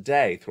all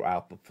today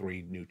throughout the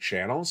 3 new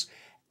channels.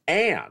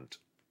 And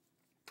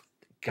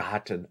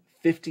gotten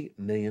 $50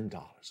 million.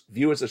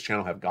 Viewers of this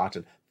channel have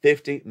gotten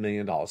 $50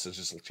 million since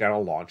this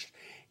channel launched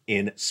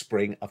in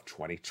spring of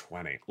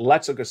 2020.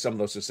 Let's look at some of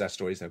those success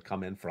stories that have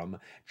come in from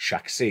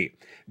check C.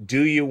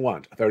 Do you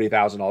want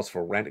 $30,000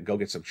 for rent? Go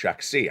get some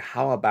check C.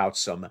 How about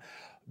some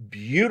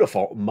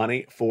beautiful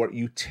money for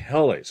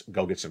utilities?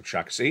 Go get some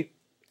check C.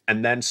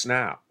 And then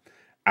SNAP.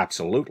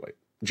 Absolutely.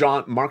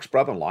 Mark's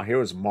brother-in-law,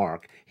 here is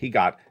Mark. He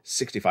got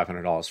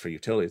 $6,500 for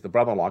utilities. The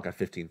brother-in-law got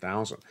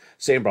 $15,000.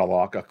 Same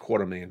brother-in-law got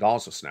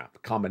 $250,000 of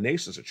SNAP.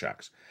 Combinations of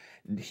checks.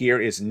 Here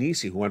is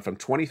Nisi, who went from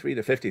 23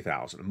 to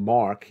 50,000.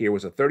 Mark here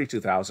was at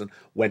 32,000,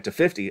 went to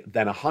 50,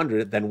 then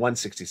 100, then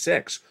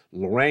 166.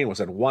 Lorraine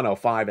was at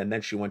 105, and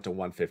then she went to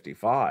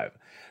 155.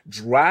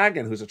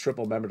 Dragon, who's a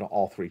triple member to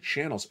all three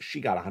channels,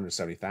 she got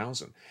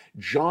 170,000.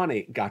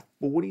 Johnny got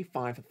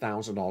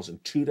 $45,000 in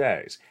 2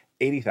 days,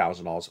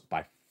 $80,000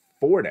 by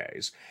 4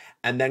 days,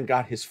 and then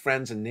got his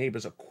friends and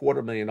neighbors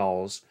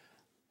 $250,000,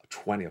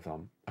 20 of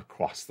them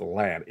across the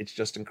land. It's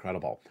just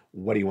incredible.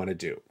 What do you want to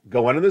do?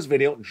 Go into this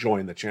video,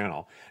 join the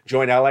channel.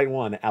 Join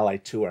LA1,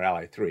 LA2, or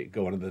LA3.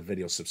 Go into the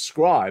video,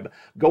 subscribe.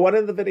 Go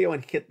into the video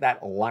and hit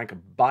that like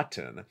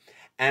button.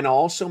 And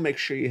also make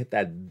sure you hit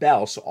that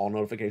bell so all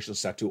notifications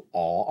set to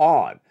all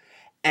on.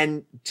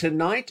 And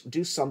tonight,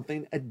 do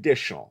something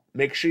additional.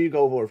 Make sure you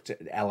go over to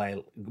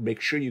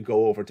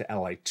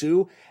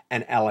LA2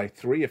 and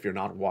LA3 if you're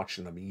not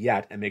watching them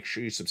yet, and make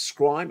sure you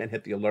subscribe and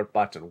hit the alert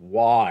button.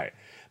 Why?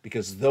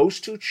 Because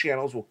those two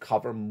channels will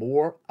cover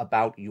more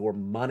about your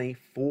money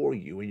for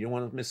you, and you don't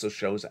want to miss those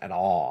shows at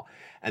all.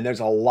 And there's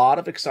a lot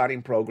of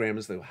exciting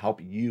programs that will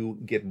help you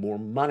get more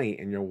money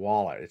in your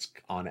wallet. It's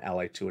on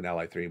LA2 and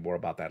LA3. More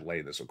about that later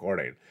in this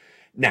recording.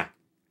 Now,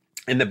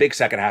 in the big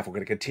second half, we're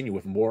going to continue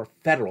with more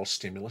federal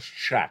stimulus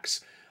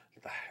checks,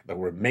 the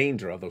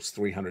remainder of those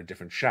 300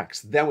 different checks.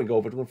 Then we go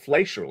over to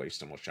inflation-relief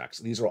stimulus checks.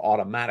 These are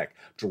automatic,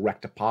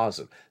 direct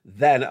deposit.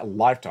 Then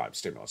lifetime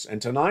stimulus.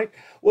 And tonight,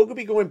 we're going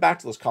to be going back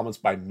to those comments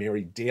by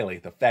Mary Daly,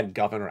 the Fed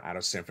governor out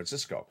of San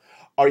Francisco.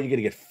 Are you going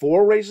to get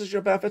 4 raises to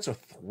your benefits or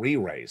 3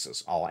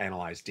 raises? I'll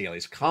analyze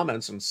Daly's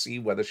comments and see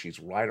whether she's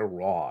right or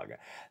wrong.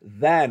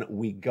 Then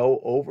we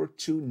go over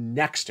to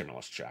next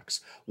stimulus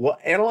checks. We'll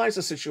analyze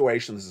the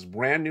situation. This is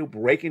brand new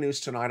breaking news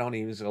tonight on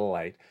Evenings at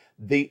LALATE.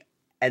 The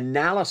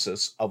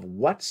analysis of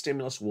what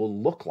stimulus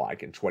will look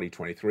like in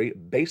 2023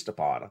 based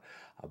upon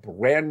a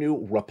brand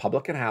new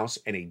Republican House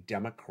and a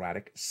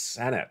Democratic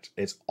Senate.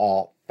 It's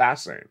all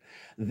fascinating.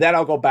 Then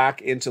I'll go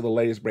back into the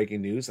latest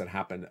breaking news that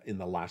happened in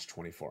the last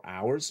 24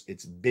 hours.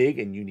 It's big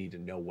and you need to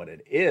know what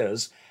it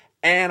is.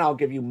 And I'll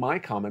give you my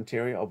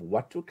commentary of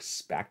what to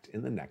expect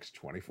in the next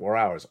 24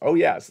 hours. Oh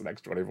yes, the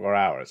next 24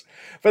 hours.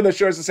 From the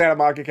shores of Santa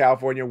Monica,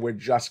 California, we're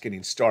just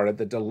getting started.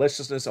 The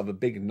deliciousness of a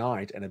big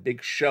night and a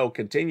big show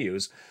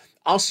continues.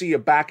 I'll see you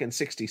back in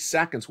 60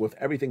 seconds with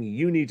everything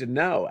you need to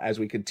know as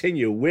we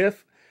continue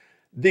with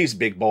these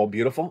big, bold,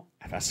 beautiful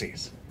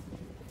FSCs.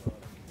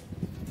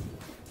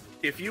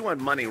 If you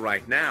want money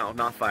right now,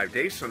 not 5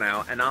 days from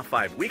now, and not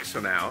 5 weeks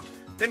from now,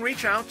 then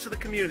reach out to the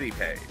community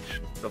page.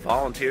 The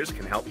volunteers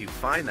can help you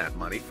find that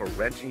money for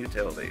rent and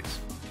utilities.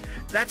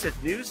 That's at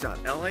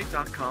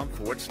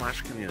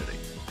news.la.com/community.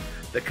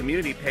 The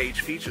community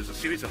page features a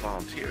series of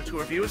volunteers who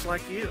are viewers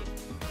like you.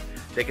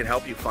 They can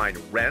help you find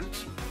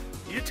rent,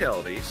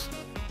 utilities,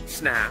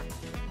 SNAP,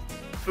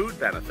 food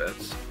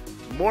benefits,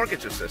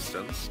 mortgage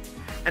assistance,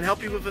 and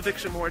help you with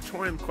eviction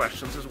moratorium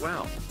questions as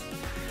well.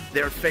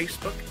 Their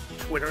Facebook,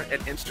 Twitter,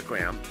 and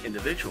Instagram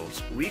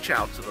individuals reach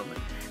out to them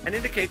and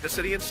indicate the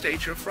city and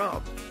state you're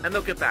from, and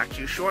they'll get back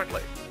to you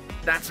shortly.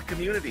 That's a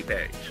community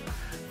page.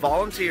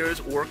 Volunteers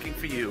working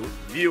for you,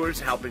 viewers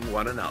helping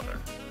one another.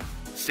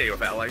 Stay with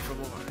LA for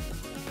more.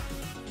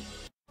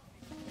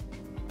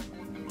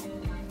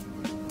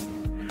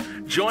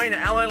 Join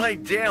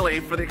LALATE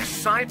Daily for the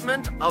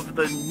excitement of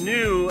the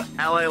new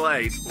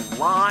LALATE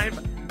live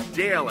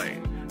daily.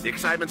 The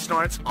excitement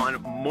starts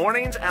on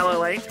mornings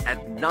LALATE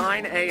at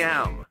 9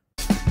 a.m.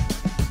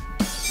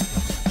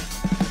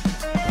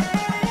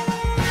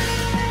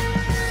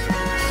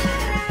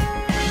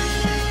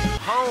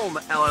 Home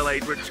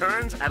LALATE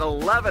returns at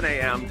 11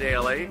 a.m.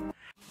 daily.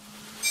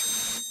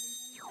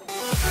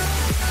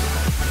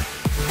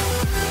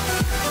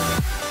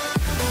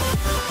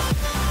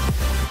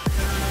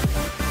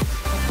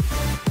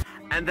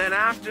 And then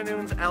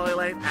afternoons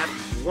LALATE at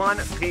 1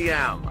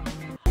 p.m.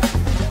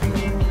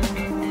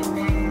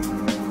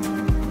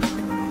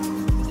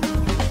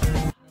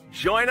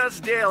 Join us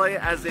daily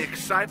as the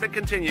excitement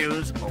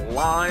continues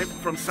live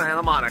from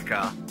Santa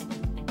Monica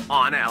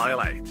on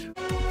LALATE.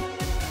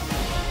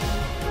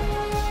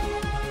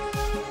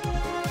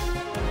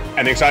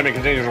 And the excitement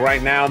continues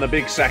right now in the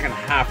big second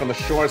half on the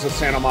shores of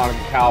Santa Monica,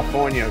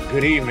 California.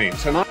 Good evening.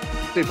 Tonight,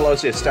 Nancy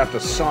Pelosi has stepped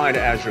aside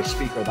as your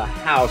Speaker of the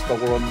House,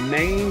 but will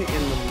remain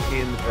in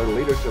her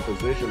leadership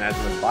position as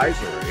an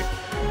advisory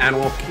and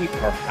will keep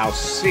her House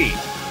seat.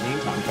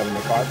 Meantime, Kevin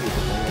McCarthy is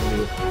the brand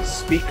new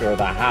Speaker of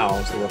the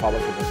House. The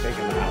Republicans have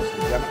taken the House,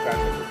 and the Democrats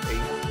have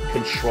retained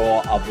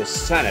control of the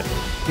Senate,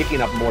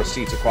 picking up more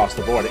seats across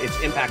the board. Its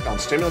impact on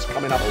stimulus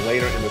coming up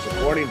later in this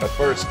recording, but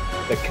first,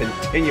 the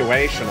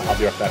continuation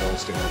of your federal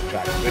stimulus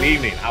checks. Good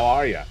evening. How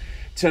are you?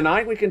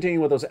 Tonight, we continue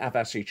with those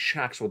FSC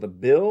checks with a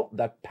bill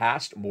that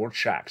passed more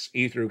checks,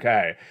 E through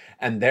K,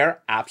 and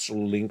they're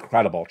absolutely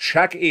incredible.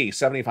 Check E,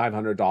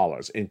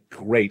 $7,500, a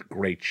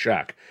great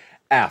check.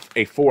 F,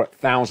 a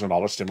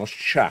 $4,000 stimulus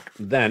check.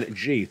 Then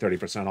G,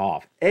 30%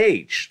 off.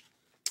 H,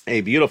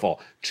 a beautiful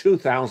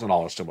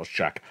 $2,000 stimulus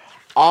check.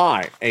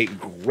 I, a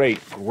great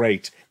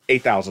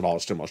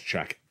 $8,000 stimulus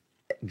check.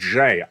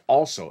 J,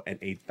 also an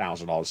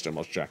 $8,000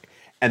 stimulus check.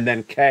 And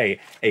then K,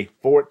 a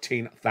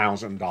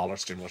 $14,000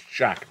 stimulus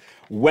check.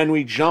 When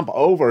we jump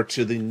over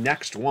to the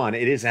next one,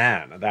 it is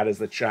N. That is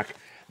the check,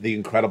 the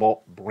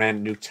incredible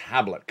brand new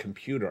tablet,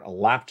 computer, a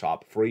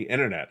laptop, free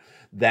internet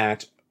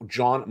that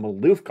John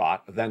Maloof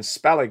got, then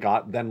Spelly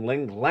got, then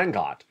Ling Len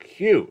got.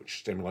 Huge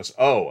stimulus.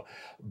 O,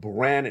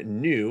 brand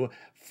new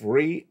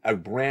free, a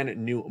brand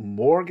new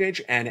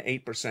mortgage and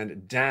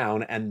 8%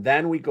 down. And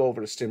then we go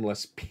over to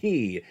stimulus.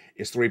 P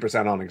is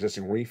 3% on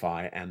existing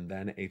refi, and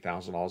then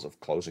 $8,000 of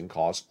closing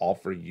costs, all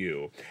for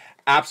you.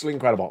 Absolutely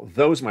incredible.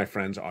 Those, my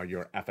friends, are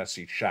your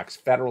FSC checks,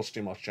 federal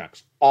stimulus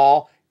checks,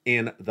 all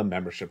in the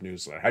membership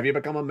newsletter. Have you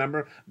become a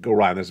member? Go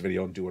right on this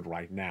video and do it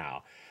right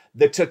now.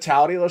 The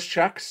totality of those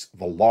checks,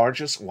 the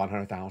largest,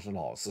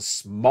 $100,000. The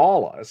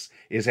smallest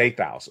is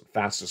 $8,000.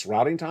 Fastest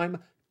routing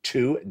time,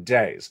 2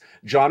 days.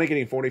 Johnny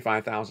getting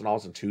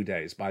 $45,000 in 2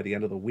 days. By the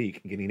end of the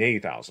week, getting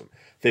 $80,000.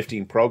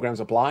 15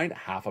 programs applied,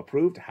 half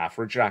approved, half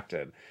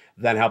rejected.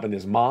 Then helping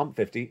his mom,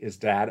 50, his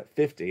dad,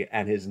 50,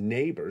 and his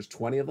neighbors,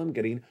 20 of them,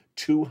 getting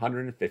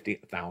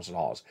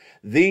 $250,000.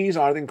 These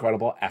are the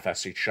incredible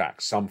FSC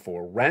checks. Some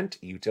for rent,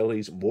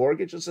 utilities,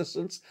 mortgage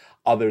assistance,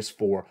 others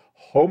for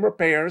home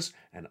repairs,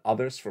 and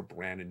others for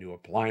brand new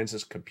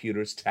appliances,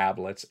 computers,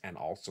 tablets, and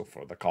also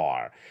for the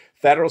car.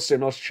 Federal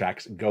stimulus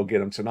checks, go get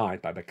them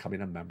tonight by becoming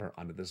a member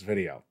under this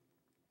video.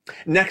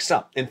 Next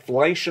up,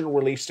 inflation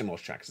relief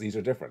stimulus checks. These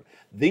are different.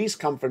 These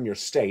come from your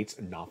states,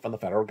 not from the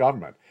federal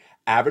government.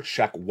 Average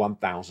check,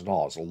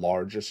 $1,000.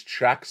 Largest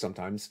check,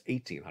 sometimes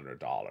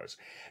 $1,800.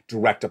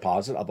 Direct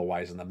deposit,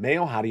 otherwise in the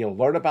mail. How do you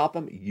learn about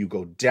them? You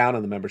go down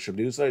in the membership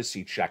newsletter,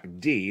 see check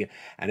D,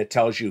 and it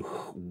tells you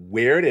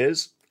where it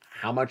is,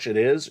 how much it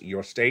is,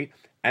 your state,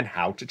 and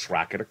how to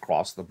track it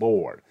across the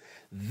board.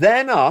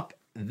 Then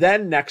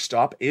next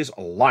up is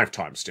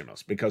lifetime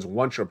stimulus, because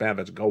once your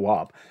benefits go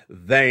up,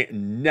 they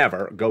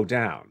never go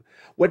down.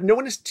 What no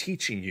one is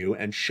teaching you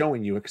and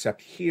showing you,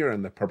 except here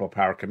in the Purple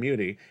Power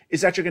community,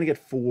 is that you're going to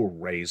get 4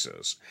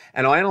 raises.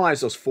 And I'll analyze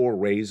those 4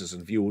 raises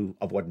in view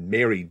of what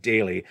Mary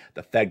Daly,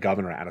 the Fed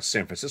governor out of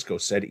San Francisco,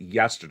 said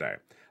yesterday.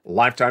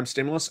 Lifetime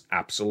stimulus?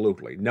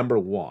 Absolutely. Number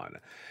 1,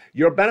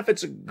 your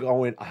benefits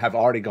have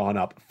already gone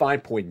up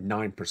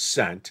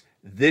 5.9%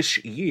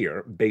 this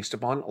year based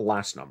upon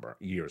last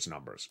year's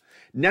numbers.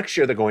 Next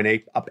year, they're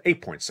going up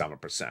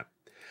 8.7%.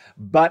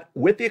 But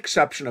with the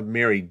exception of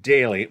Mary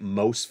Daly,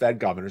 most Fed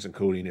governors,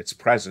 including its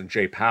president,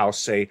 Jay Powell,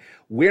 say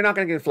we're not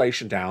going to get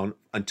inflation down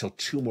until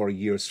 2 more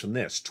years from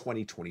this,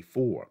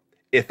 2024.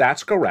 If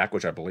that's correct,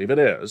 which I believe it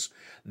is,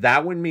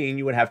 that would mean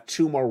you would have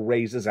 2 more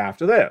raises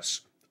after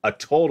this. A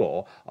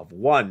total of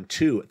 1,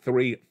 2,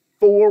 3,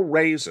 4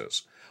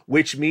 raises,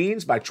 which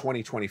means by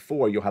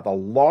 2024, you'll have the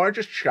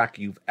largest check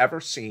you've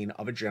ever seen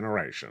of a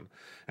generation.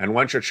 And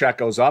once your check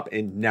goes up,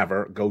 it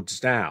never goes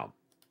down.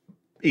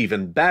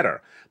 Even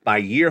better, by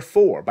year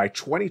 4, by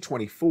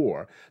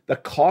 2024, the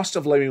cost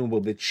of living will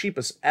be the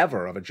cheapest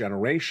ever of a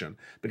generation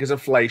because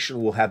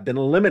inflation will have been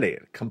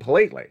eliminated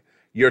completely.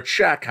 Your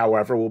check,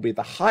 however, will be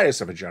the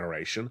highest of a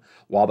generation,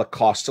 while the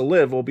cost to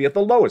live will be at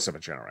the lowest of a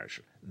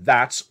generation.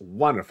 That's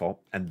wonderful,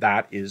 and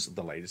that is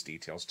the latest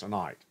details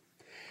tonight.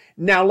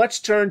 Now let's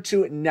turn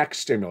to next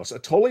stimulus. A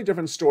totally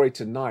different story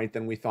tonight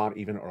than we thought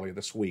even earlier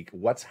this week.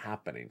 What's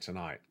happening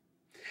tonight?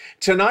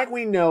 Tonight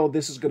we know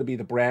this is going to be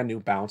the brand new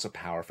balance of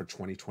power for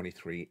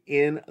 2023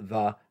 in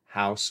the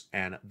House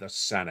and the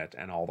Senate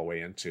and all the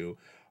way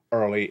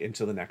early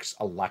into the next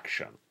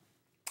election.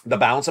 The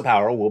balance of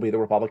power will be the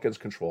Republicans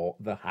control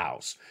the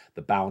House.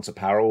 The balance of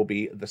power will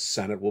be the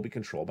Senate will be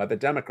controlled by the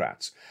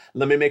Democrats.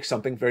 Let me make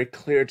something very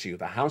clear to you.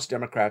 The House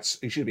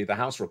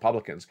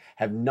Republicans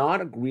have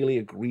not really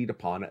agreed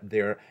upon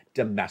their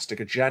domestic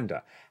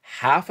agenda.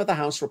 Half of the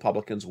House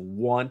Republicans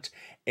want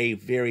a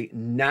very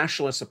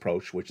nationalist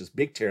approach, which is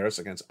big tariffs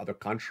against other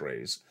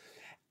countries,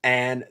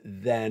 and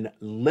then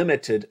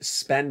limited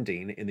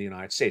spending in the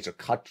United States, or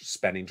cut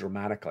spending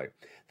dramatically.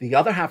 The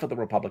other half of the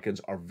Republicans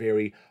are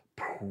very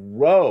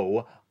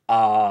pro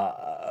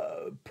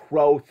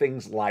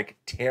things like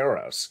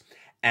tariffs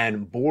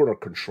and border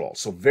control.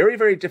 So very,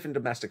 very different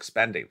domestic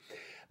spending.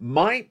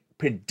 My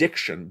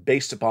prediction,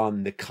 based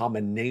upon the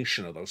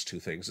combination of those two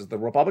things, is the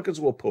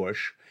Republicans will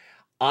push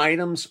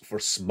items for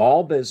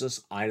small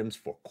business, items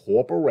for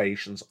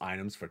corporations,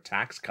 items for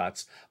tax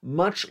cuts,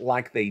 much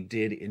like they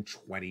did in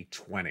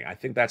 2020. I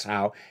think that's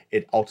how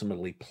it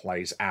ultimately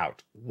plays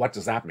out. What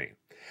does that mean?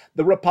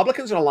 The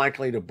Republicans are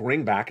likely to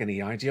bring back an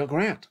EIDL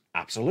grant.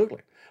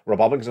 Absolutely.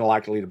 Republicans are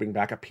likely to bring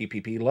back a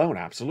PPP loan.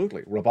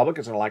 Absolutely.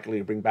 Republicans are likely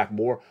to bring back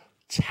more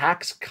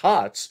tax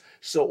cuts,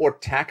 or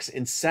tax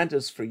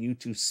incentives for you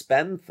to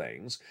spend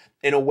things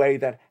in a way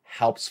that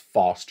helps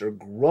foster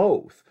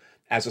growth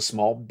as a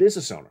small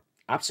business owner.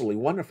 Absolutely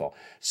wonderful.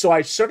 So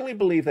I certainly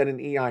believe that an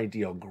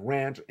EIDL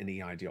grant, an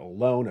EIDL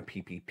loan, a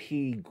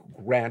PPP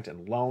grant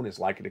and loan is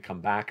likely to come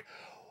back.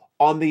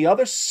 On the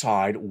other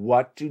side,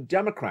 what do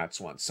Democrats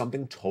want?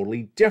 Something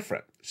totally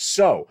different.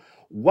 So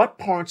What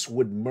parts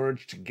would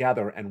merge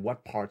together and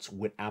what parts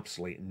would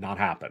absolutely not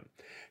happen?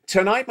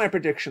 Tonight, my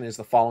prediction is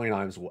the following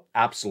items will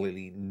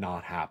absolutely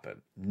not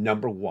happen.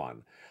 Number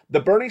one,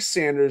 the Bernie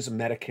Sanders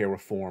Medicare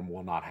reform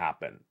will not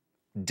happen.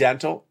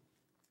 Dental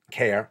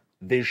care,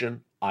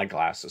 vision,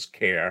 eyeglasses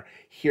care,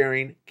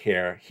 hearing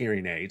care,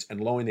 hearing aids, and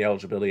lowering the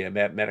eligibility of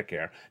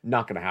Medicare,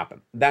 not going to happen.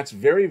 That's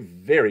very,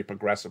 very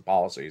progressive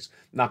policies,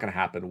 not going to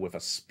happen with a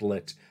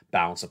split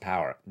balance of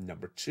power.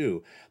 Number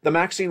two, the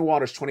Maxine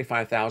Waters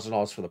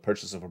 $25,000 for the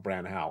purchase of a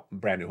brand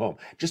new home.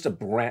 Just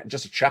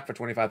a check for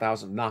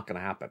 $25,000, not going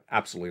to happen.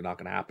 Absolutely not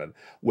going to happen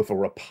with a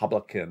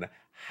Republican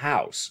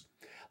House.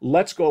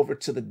 Let's go over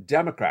to the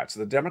Democrats.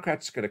 The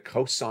Democrats are going to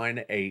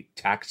co-sign a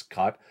tax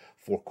cut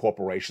for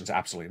corporations?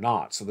 Absolutely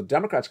not. So the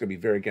Democrats are going to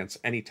be very against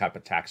any type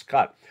of tax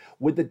cut.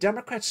 Would the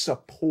Democrats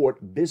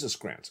support business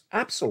grants?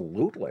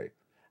 Absolutely.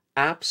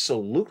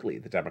 Absolutely,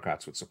 the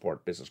Democrats would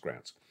support business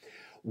grants.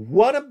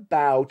 What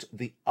about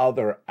the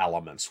other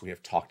elements we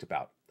have talked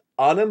about?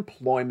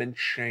 Unemployment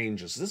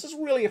changes. This is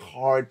really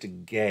hard to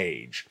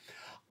gauge.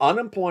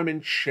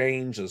 Unemployment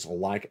changes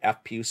like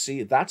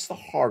FPUC, that's the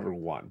harder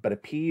one, but a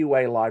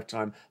PUA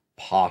lifetime,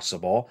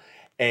 possible.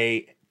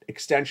 A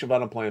extension of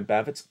unemployment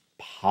benefits,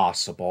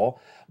 possible.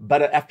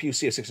 But an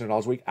FPUC of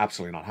 $600 a week,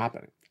 absolutely not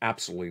happening.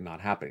 Absolutely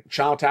not happening.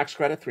 Child tax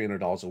credit,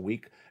 $300 a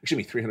week.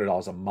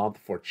 $300 a month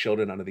for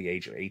children under the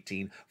age of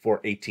 18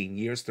 for 18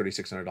 years,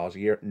 $3,600 a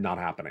year. Not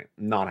happening.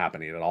 Not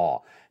happening at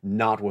all.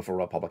 Not with a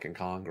Republican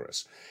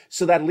Congress.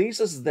 So that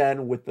leaves us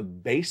then with the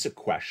basic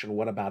question,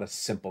 what about a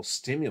simple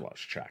stimulus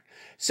check?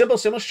 Simple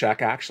stimulus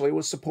check actually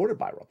was supported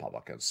by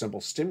Republicans.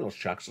 Simple stimulus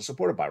checks are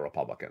supported by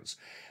Republicans.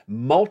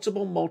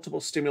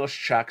 Multiple stimulus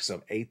checks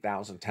of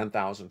 $8,000,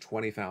 $10,000,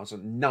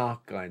 $20,000,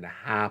 not going to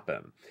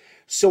happen.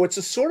 So it's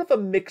a sort of a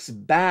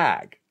mixed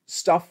bag.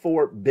 Stuff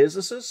for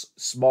businesses,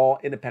 small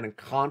independent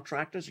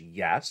contractors,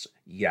 yes.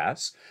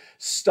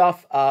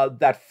 Stuff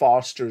that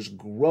fosters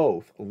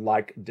growth,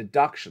 like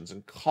deductions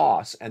and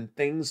costs and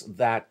things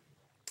that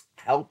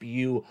help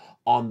you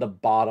on the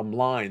bottom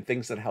line,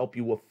 things that help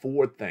you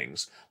afford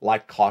things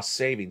like cost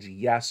savings.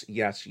 Yes.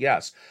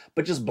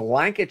 But just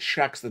blanket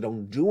checks that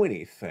don't do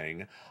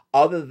anything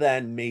other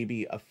than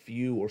maybe a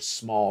few or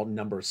small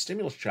number of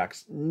stimulus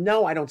checks,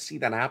 no, I don't see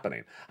that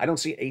happening. I don't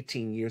see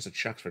 18 years of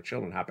checks for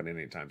children happening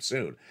anytime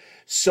soon.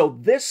 So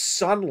this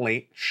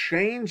suddenly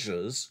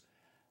changes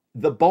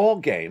the ball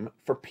game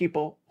for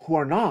people who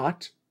are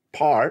not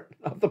part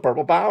of the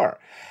purple power.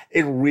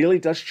 It really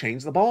does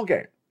change the ball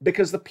game.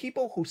 Because the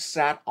people who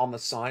sat on the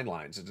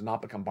sidelines and did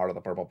not become part of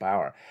the purple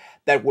power,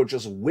 that were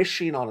just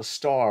wishing on a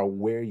star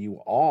where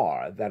you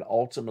are, that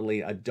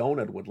ultimately a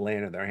donut would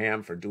land in their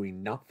hand for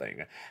doing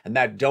nothing, and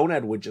that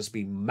donut would just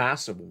be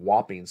massive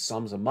whopping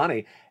sums of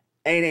money,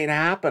 it ain't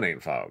happening,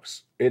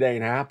 folks. It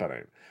ain't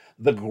happening.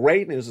 The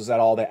great news is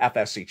that all the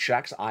FSC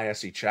checks,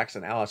 ISC checks,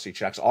 and LSC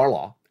checks are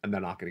law, and they're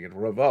not going to get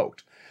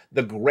revoked.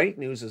 The great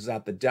news is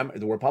that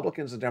the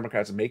Republicans and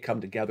Democrats may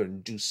come together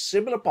and do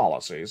similar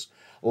policies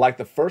like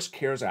the first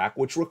CARES Act,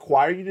 which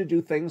require you to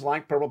do things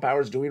like Purple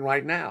Power is doing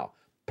right now,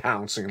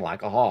 pouncing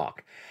like a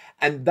hawk.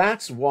 And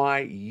that's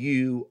why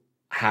you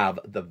have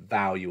the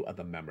value of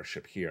the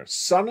membership here.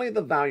 Suddenly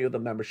the value of the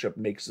membership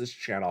makes this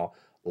channel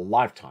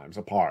lifetimes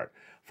apart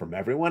from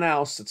everyone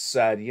else that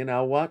said, you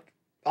know what,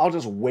 I'll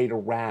just wait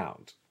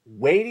around.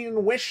 Waiting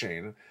and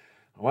wishing,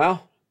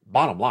 well,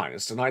 bottom line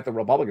is tonight the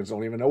Republicans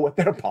don't even know what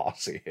their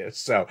policy is.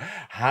 So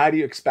how do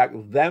you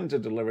expect them to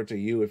deliver to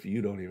you if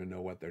you don't even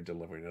know what they're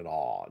delivering at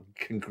all?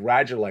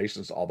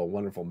 Congratulations to all the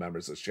wonderful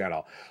members of this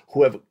channel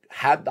who have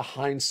had the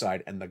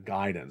hindsight and the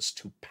guidance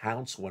to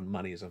pounce when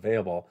money is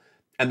available.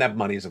 And that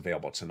money is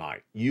available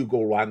tonight. You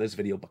go around this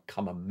video,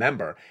 become a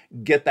member,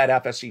 get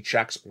that FSC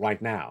checks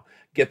right now.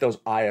 Get those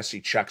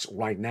ISC checks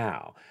right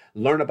now.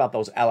 Learn about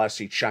those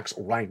LSC checks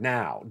right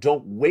now.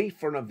 Don't wait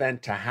for an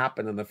event to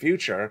happen in the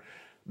future,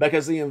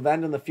 because the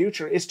event in the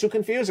future is too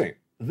confusing.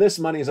 This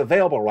money is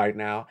available right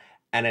now,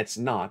 and it's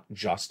not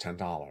just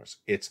 $10.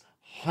 It's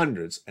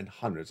hundreds and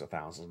hundreds of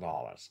thousands of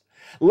dollars.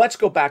 Let's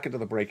go back into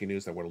the breaking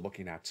news that we're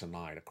looking at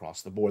tonight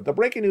across the board. The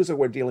breaking news that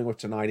we're dealing with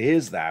tonight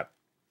is that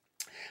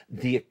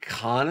the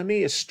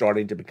economy is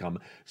starting to become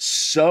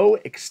so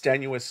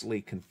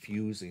extenuously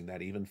confusing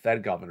that even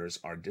Fed governors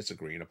are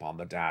disagreeing upon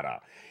the data.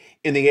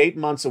 In the 8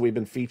 months that we've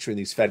been featuring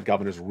these Fed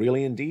governors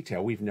really in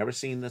detail, we've never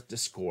seen this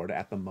discord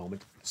at the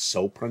moment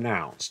so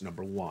pronounced.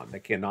 Number one, they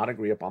cannot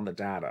agree upon the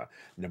data.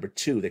 Number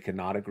two, they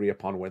cannot agree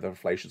upon whether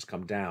inflation's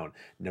come down.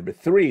 Number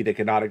three, they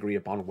cannot agree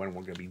upon when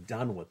we're going to be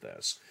done with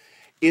this.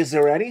 Is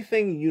there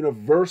anything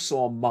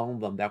universal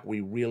among them that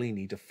we really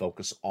need to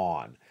focus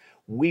on?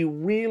 We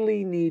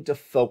really need to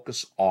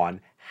focus on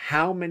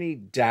how many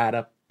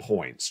data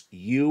points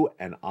you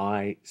and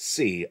I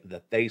see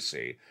that they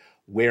see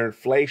where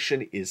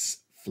inflation is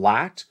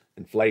flat,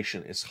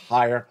 inflation is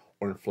higher,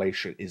 or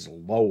inflation is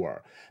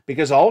lower.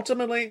 Because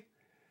ultimately,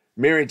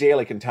 Mary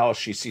Daly can tell us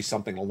she sees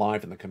something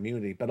alive in the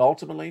community, but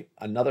ultimately,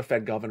 another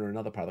Fed governor in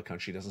another part of the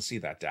country doesn't see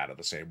that data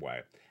the same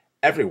way.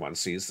 Everyone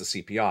sees the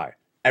CPI.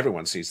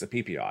 Everyone sees the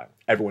PPI.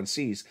 Everyone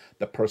sees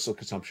the Personal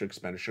Consumption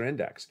Expenditure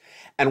Index.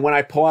 And when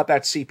I pull out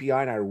that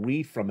CPI and I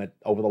read from it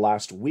over the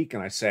last week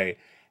and I say,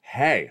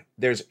 hey,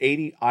 there's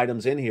 80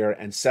 items in here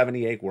and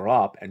 78 were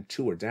up and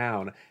 2 are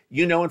down,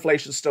 you know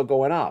inflation's still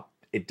going up.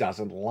 It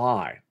doesn't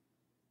lie.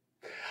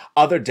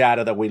 Other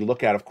data that we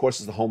look at, of course,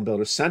 is the home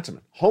builder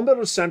sentiment. Home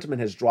builder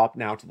sentiment has dropped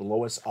now to the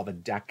lowest of a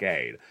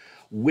decade,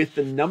 with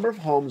the number of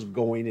homes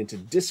going into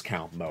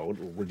discount mode,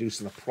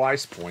 reducing the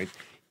price point,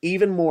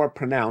 even more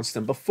pronounced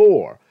than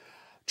before.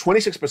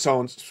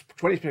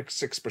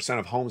 26%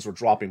 of homes were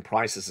dropping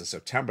prices in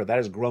September. That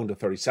has grown to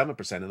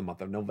 37% in the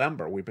month of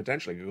November. We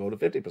potentially could go to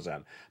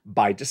 50%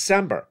 by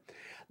December.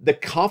 The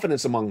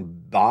confidence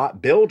among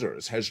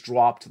builders has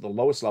dropped to the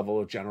lowest level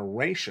of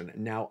generation,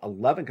 now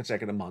 11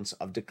 consecutive months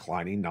of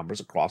declining numbers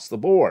across the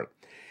board.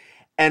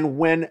 And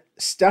when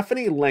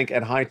Stephanie Link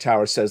at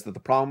Hightower says that the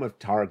problem of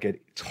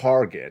Target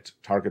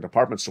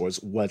department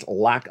stores was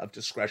lack of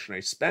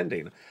discretionary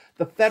spending,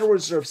 the Federal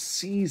Reserve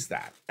sees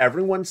that.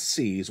 Everyone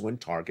sees when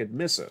Target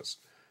misses.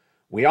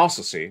 We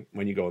also see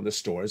when you go in the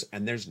stores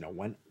and there's no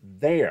one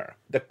there.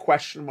 The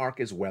question mark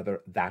is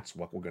whether that's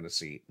what we're going to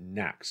see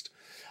next.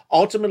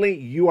 Ultimately,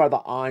 you are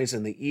the eyes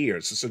and the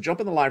ears. So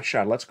jump in the live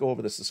chat. Let's go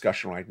over this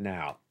discussion right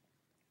now.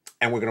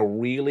 And we're going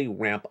to really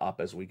ramp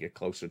up as we get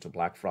closer to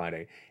Black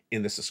Friday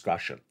in this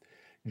discussion.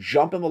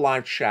 Jump in the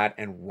live chat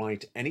and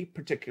write any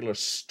particular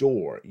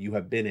store you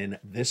have been in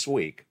this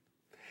week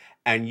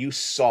and you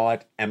saw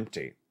it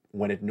empty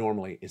when it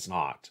normally is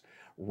not.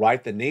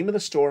 Write the name of the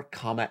store,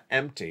 comma,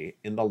 empty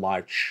in the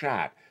live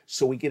chat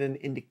so we get an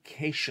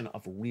indication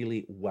of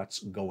really what's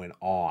going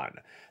on.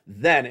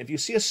 Then if you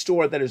see a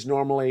store that is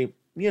normally,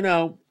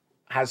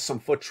 has some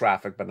foot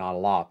traffic but not a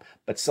lot,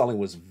 but selling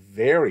was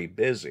very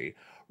busy,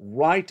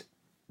 write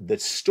the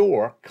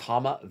store,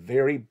 comma,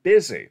 very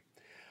busy.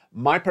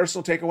 My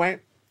personal takeaway,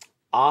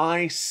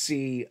 I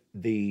see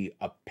the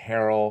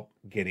apparel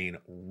getting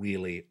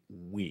really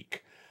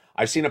weak.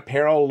 I've seen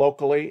apparel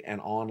locally and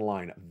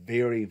online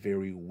very,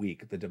 very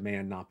weak. The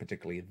demand not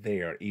particularly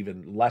there,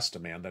 even less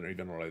demand than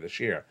even earlier this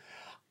year.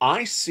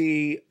 I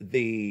see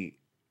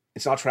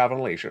it's not travel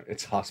and leisure,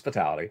 it's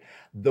hospitality.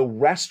 The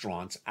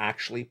restaurants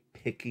actually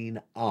picking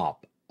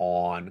up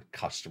on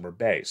customer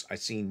base. I've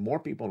seen more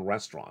people in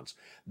restaurants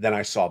than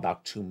I saw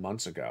about 2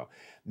 months ago.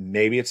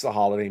 Maybe it's the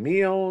holiday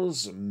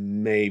meals,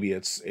 maybe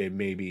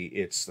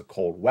it's the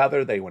cold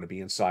weather. They want to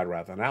be inside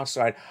rather than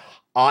outside.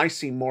 I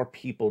see more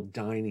people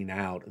dining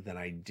out than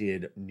I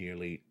did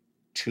nearly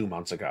 2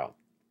 months ago.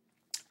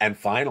 And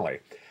finally,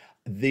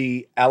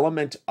 the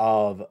element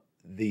of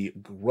the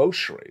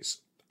groceries.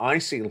 I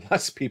see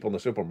less people in the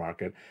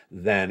supermarket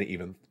than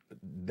even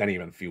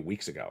a few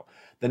weeks ago.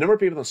 The number of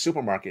people in the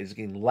supermarket is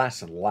getting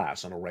less and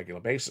less on a regular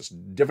basis.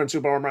 Different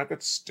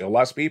supermarkets, still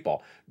less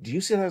people. Do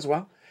you see that as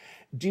well?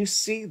 Do you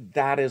see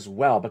that as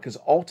well? Because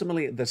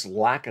ultimately, this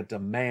lack of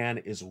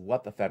demand is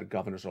what the Fed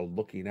governors are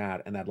looking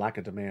at, and that lack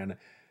of demand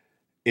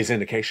is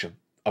indication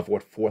of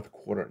what fourth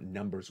quarter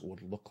numbers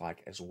would look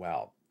like as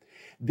well.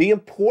 The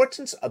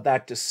importance of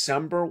that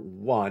December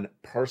 1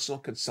 personal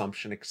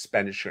consumption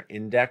expenditure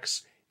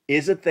index,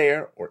 is it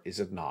there or is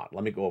it not?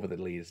 Let me go over the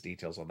latest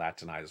details on that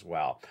tonight as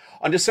well.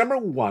 On December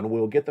 1,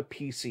 we'll get the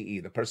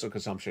PCE, the Personal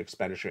Consumption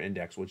Expenditure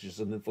Index, which is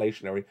an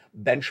inflationary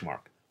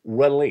benchmark,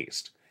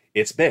 released.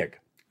 It's big.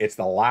 It's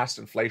the last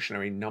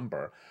inflationary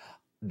number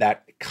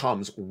that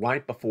comes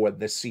right before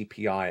the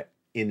CPI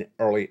in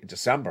early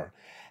December.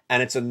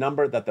 And it's a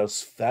number that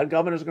those Fed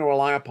governors are going to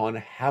rely upon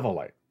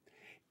heavily.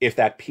 If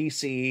that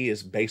PCE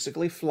is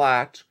basically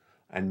flat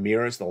and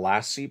mirrors the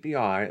last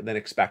CPI, then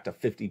expect a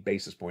 50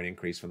 basis point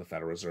increase from the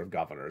Federal Reserve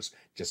governors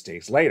just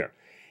days later.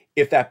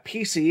 If that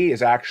PCE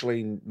is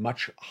actually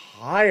much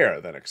higher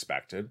than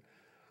expected,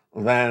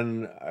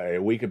 then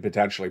we could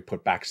potentially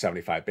put back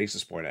 75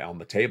 basis point on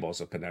the table as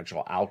a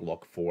potential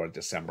outlook for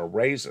December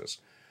raises.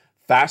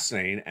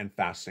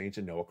 Fascinating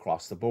to know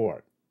across the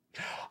board.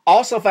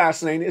 Also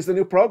fascinating is the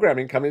new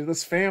programming coming to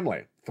this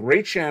family.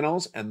 3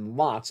 channels and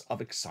lots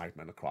of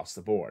excitement across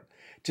the board.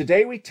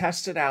 Today we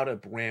tested out a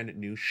brand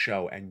new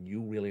show and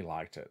you really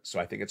liked it. So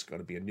I think it's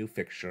going to be a new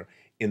fixture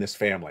in this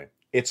family.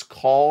 It's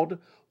called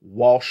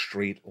Wall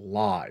Street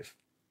Live.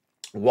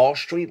 Wall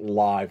Street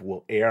Live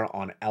will air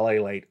on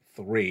LALATE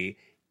 3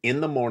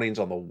 in the mornings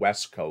on the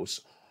West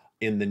Coast,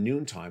 in the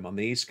noontime on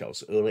the East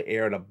Coast. It will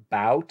air at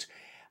about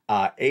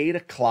 8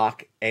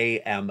 o'clock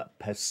a.m.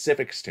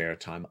 Pacific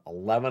Standard Time,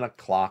 11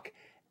 o'clock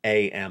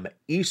a.m.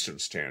 Eastern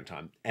Standard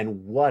Time.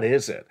 And what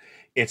is it?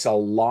 It's a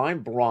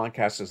live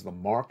broadcast as the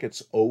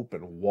markets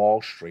open,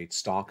 Wall Street,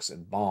 stocks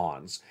and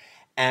bonds.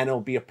 And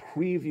it'll be a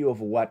preview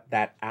of what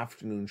that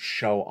afternoon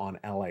show on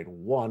LA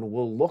 1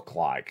 will look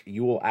like.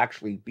 You will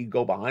actually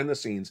go behind the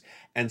scenes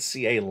and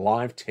see a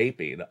live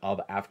taping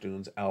of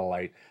afternoon's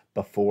LA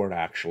before it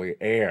actually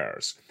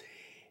airs.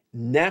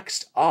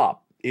 Next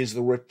up is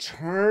the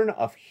return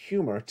of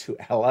humor to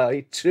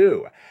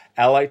LA2.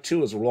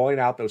 LA2 is rolling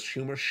out those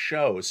humor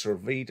shows.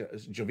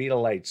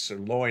 Jovita Late,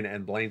 Sirloin,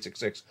 and Blaine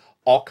 66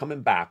 all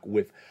coming back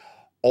with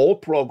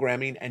old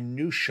programming and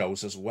new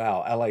shows as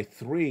well.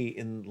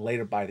 LA3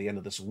 later by the end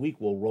of this week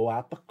will roll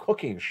out the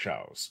cooking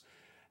shows.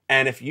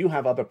 And if you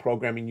have other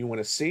programming you want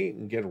to see,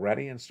 get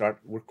ready and start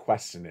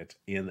requesting it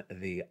in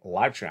the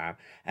live chat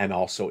and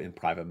also in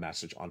private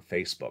message on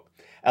Facebook.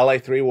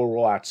 LA3 will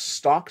roll out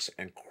stocks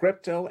and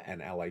crypto,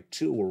 and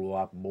LA2 will roll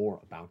out more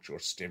about your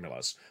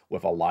stimulus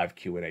with a live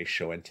Q&A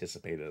show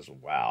anticipated as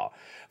well.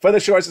 For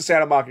the shores of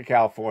Santa Monica,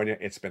 California,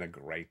 it's been a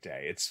great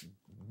day. It's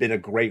been a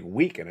great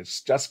week, and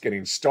it's just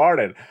getting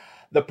started.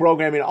 The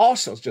programming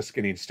also is just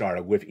getting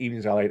started with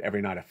Evenings LA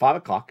every night at 5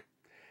 o'clock.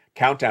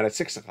 Countdown at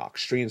 6 o'clock,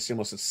 Street and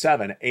Seamless at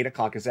 7, 8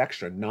 o'clock is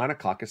Extra, 9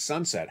 o'clock is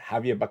Sunset.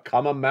 Have you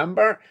become a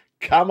member?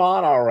 Come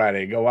on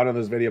already. Go on to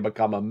this video,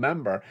 become a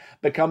member.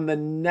 Become the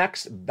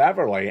next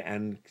Beverly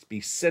and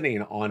be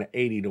sitting on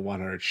 80 to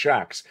 100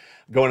 checks.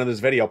 Go into this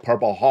video,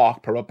 Purple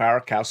Hawk, Purple Power,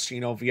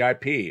 Calcino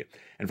VIP.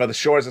 And for the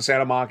shores of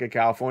Santa Monica,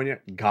 California,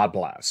 God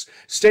bless.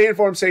 Stay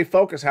informed, stay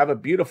focused, have a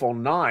beautiful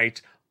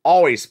night.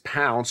 Always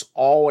pounce,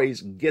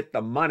 always get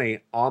the money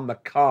on the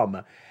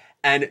come.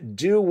 And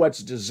do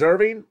what's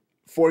deserving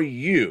for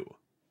you.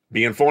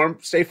 Be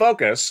informed, stay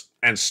focused,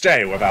 and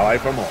stay with LA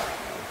for more.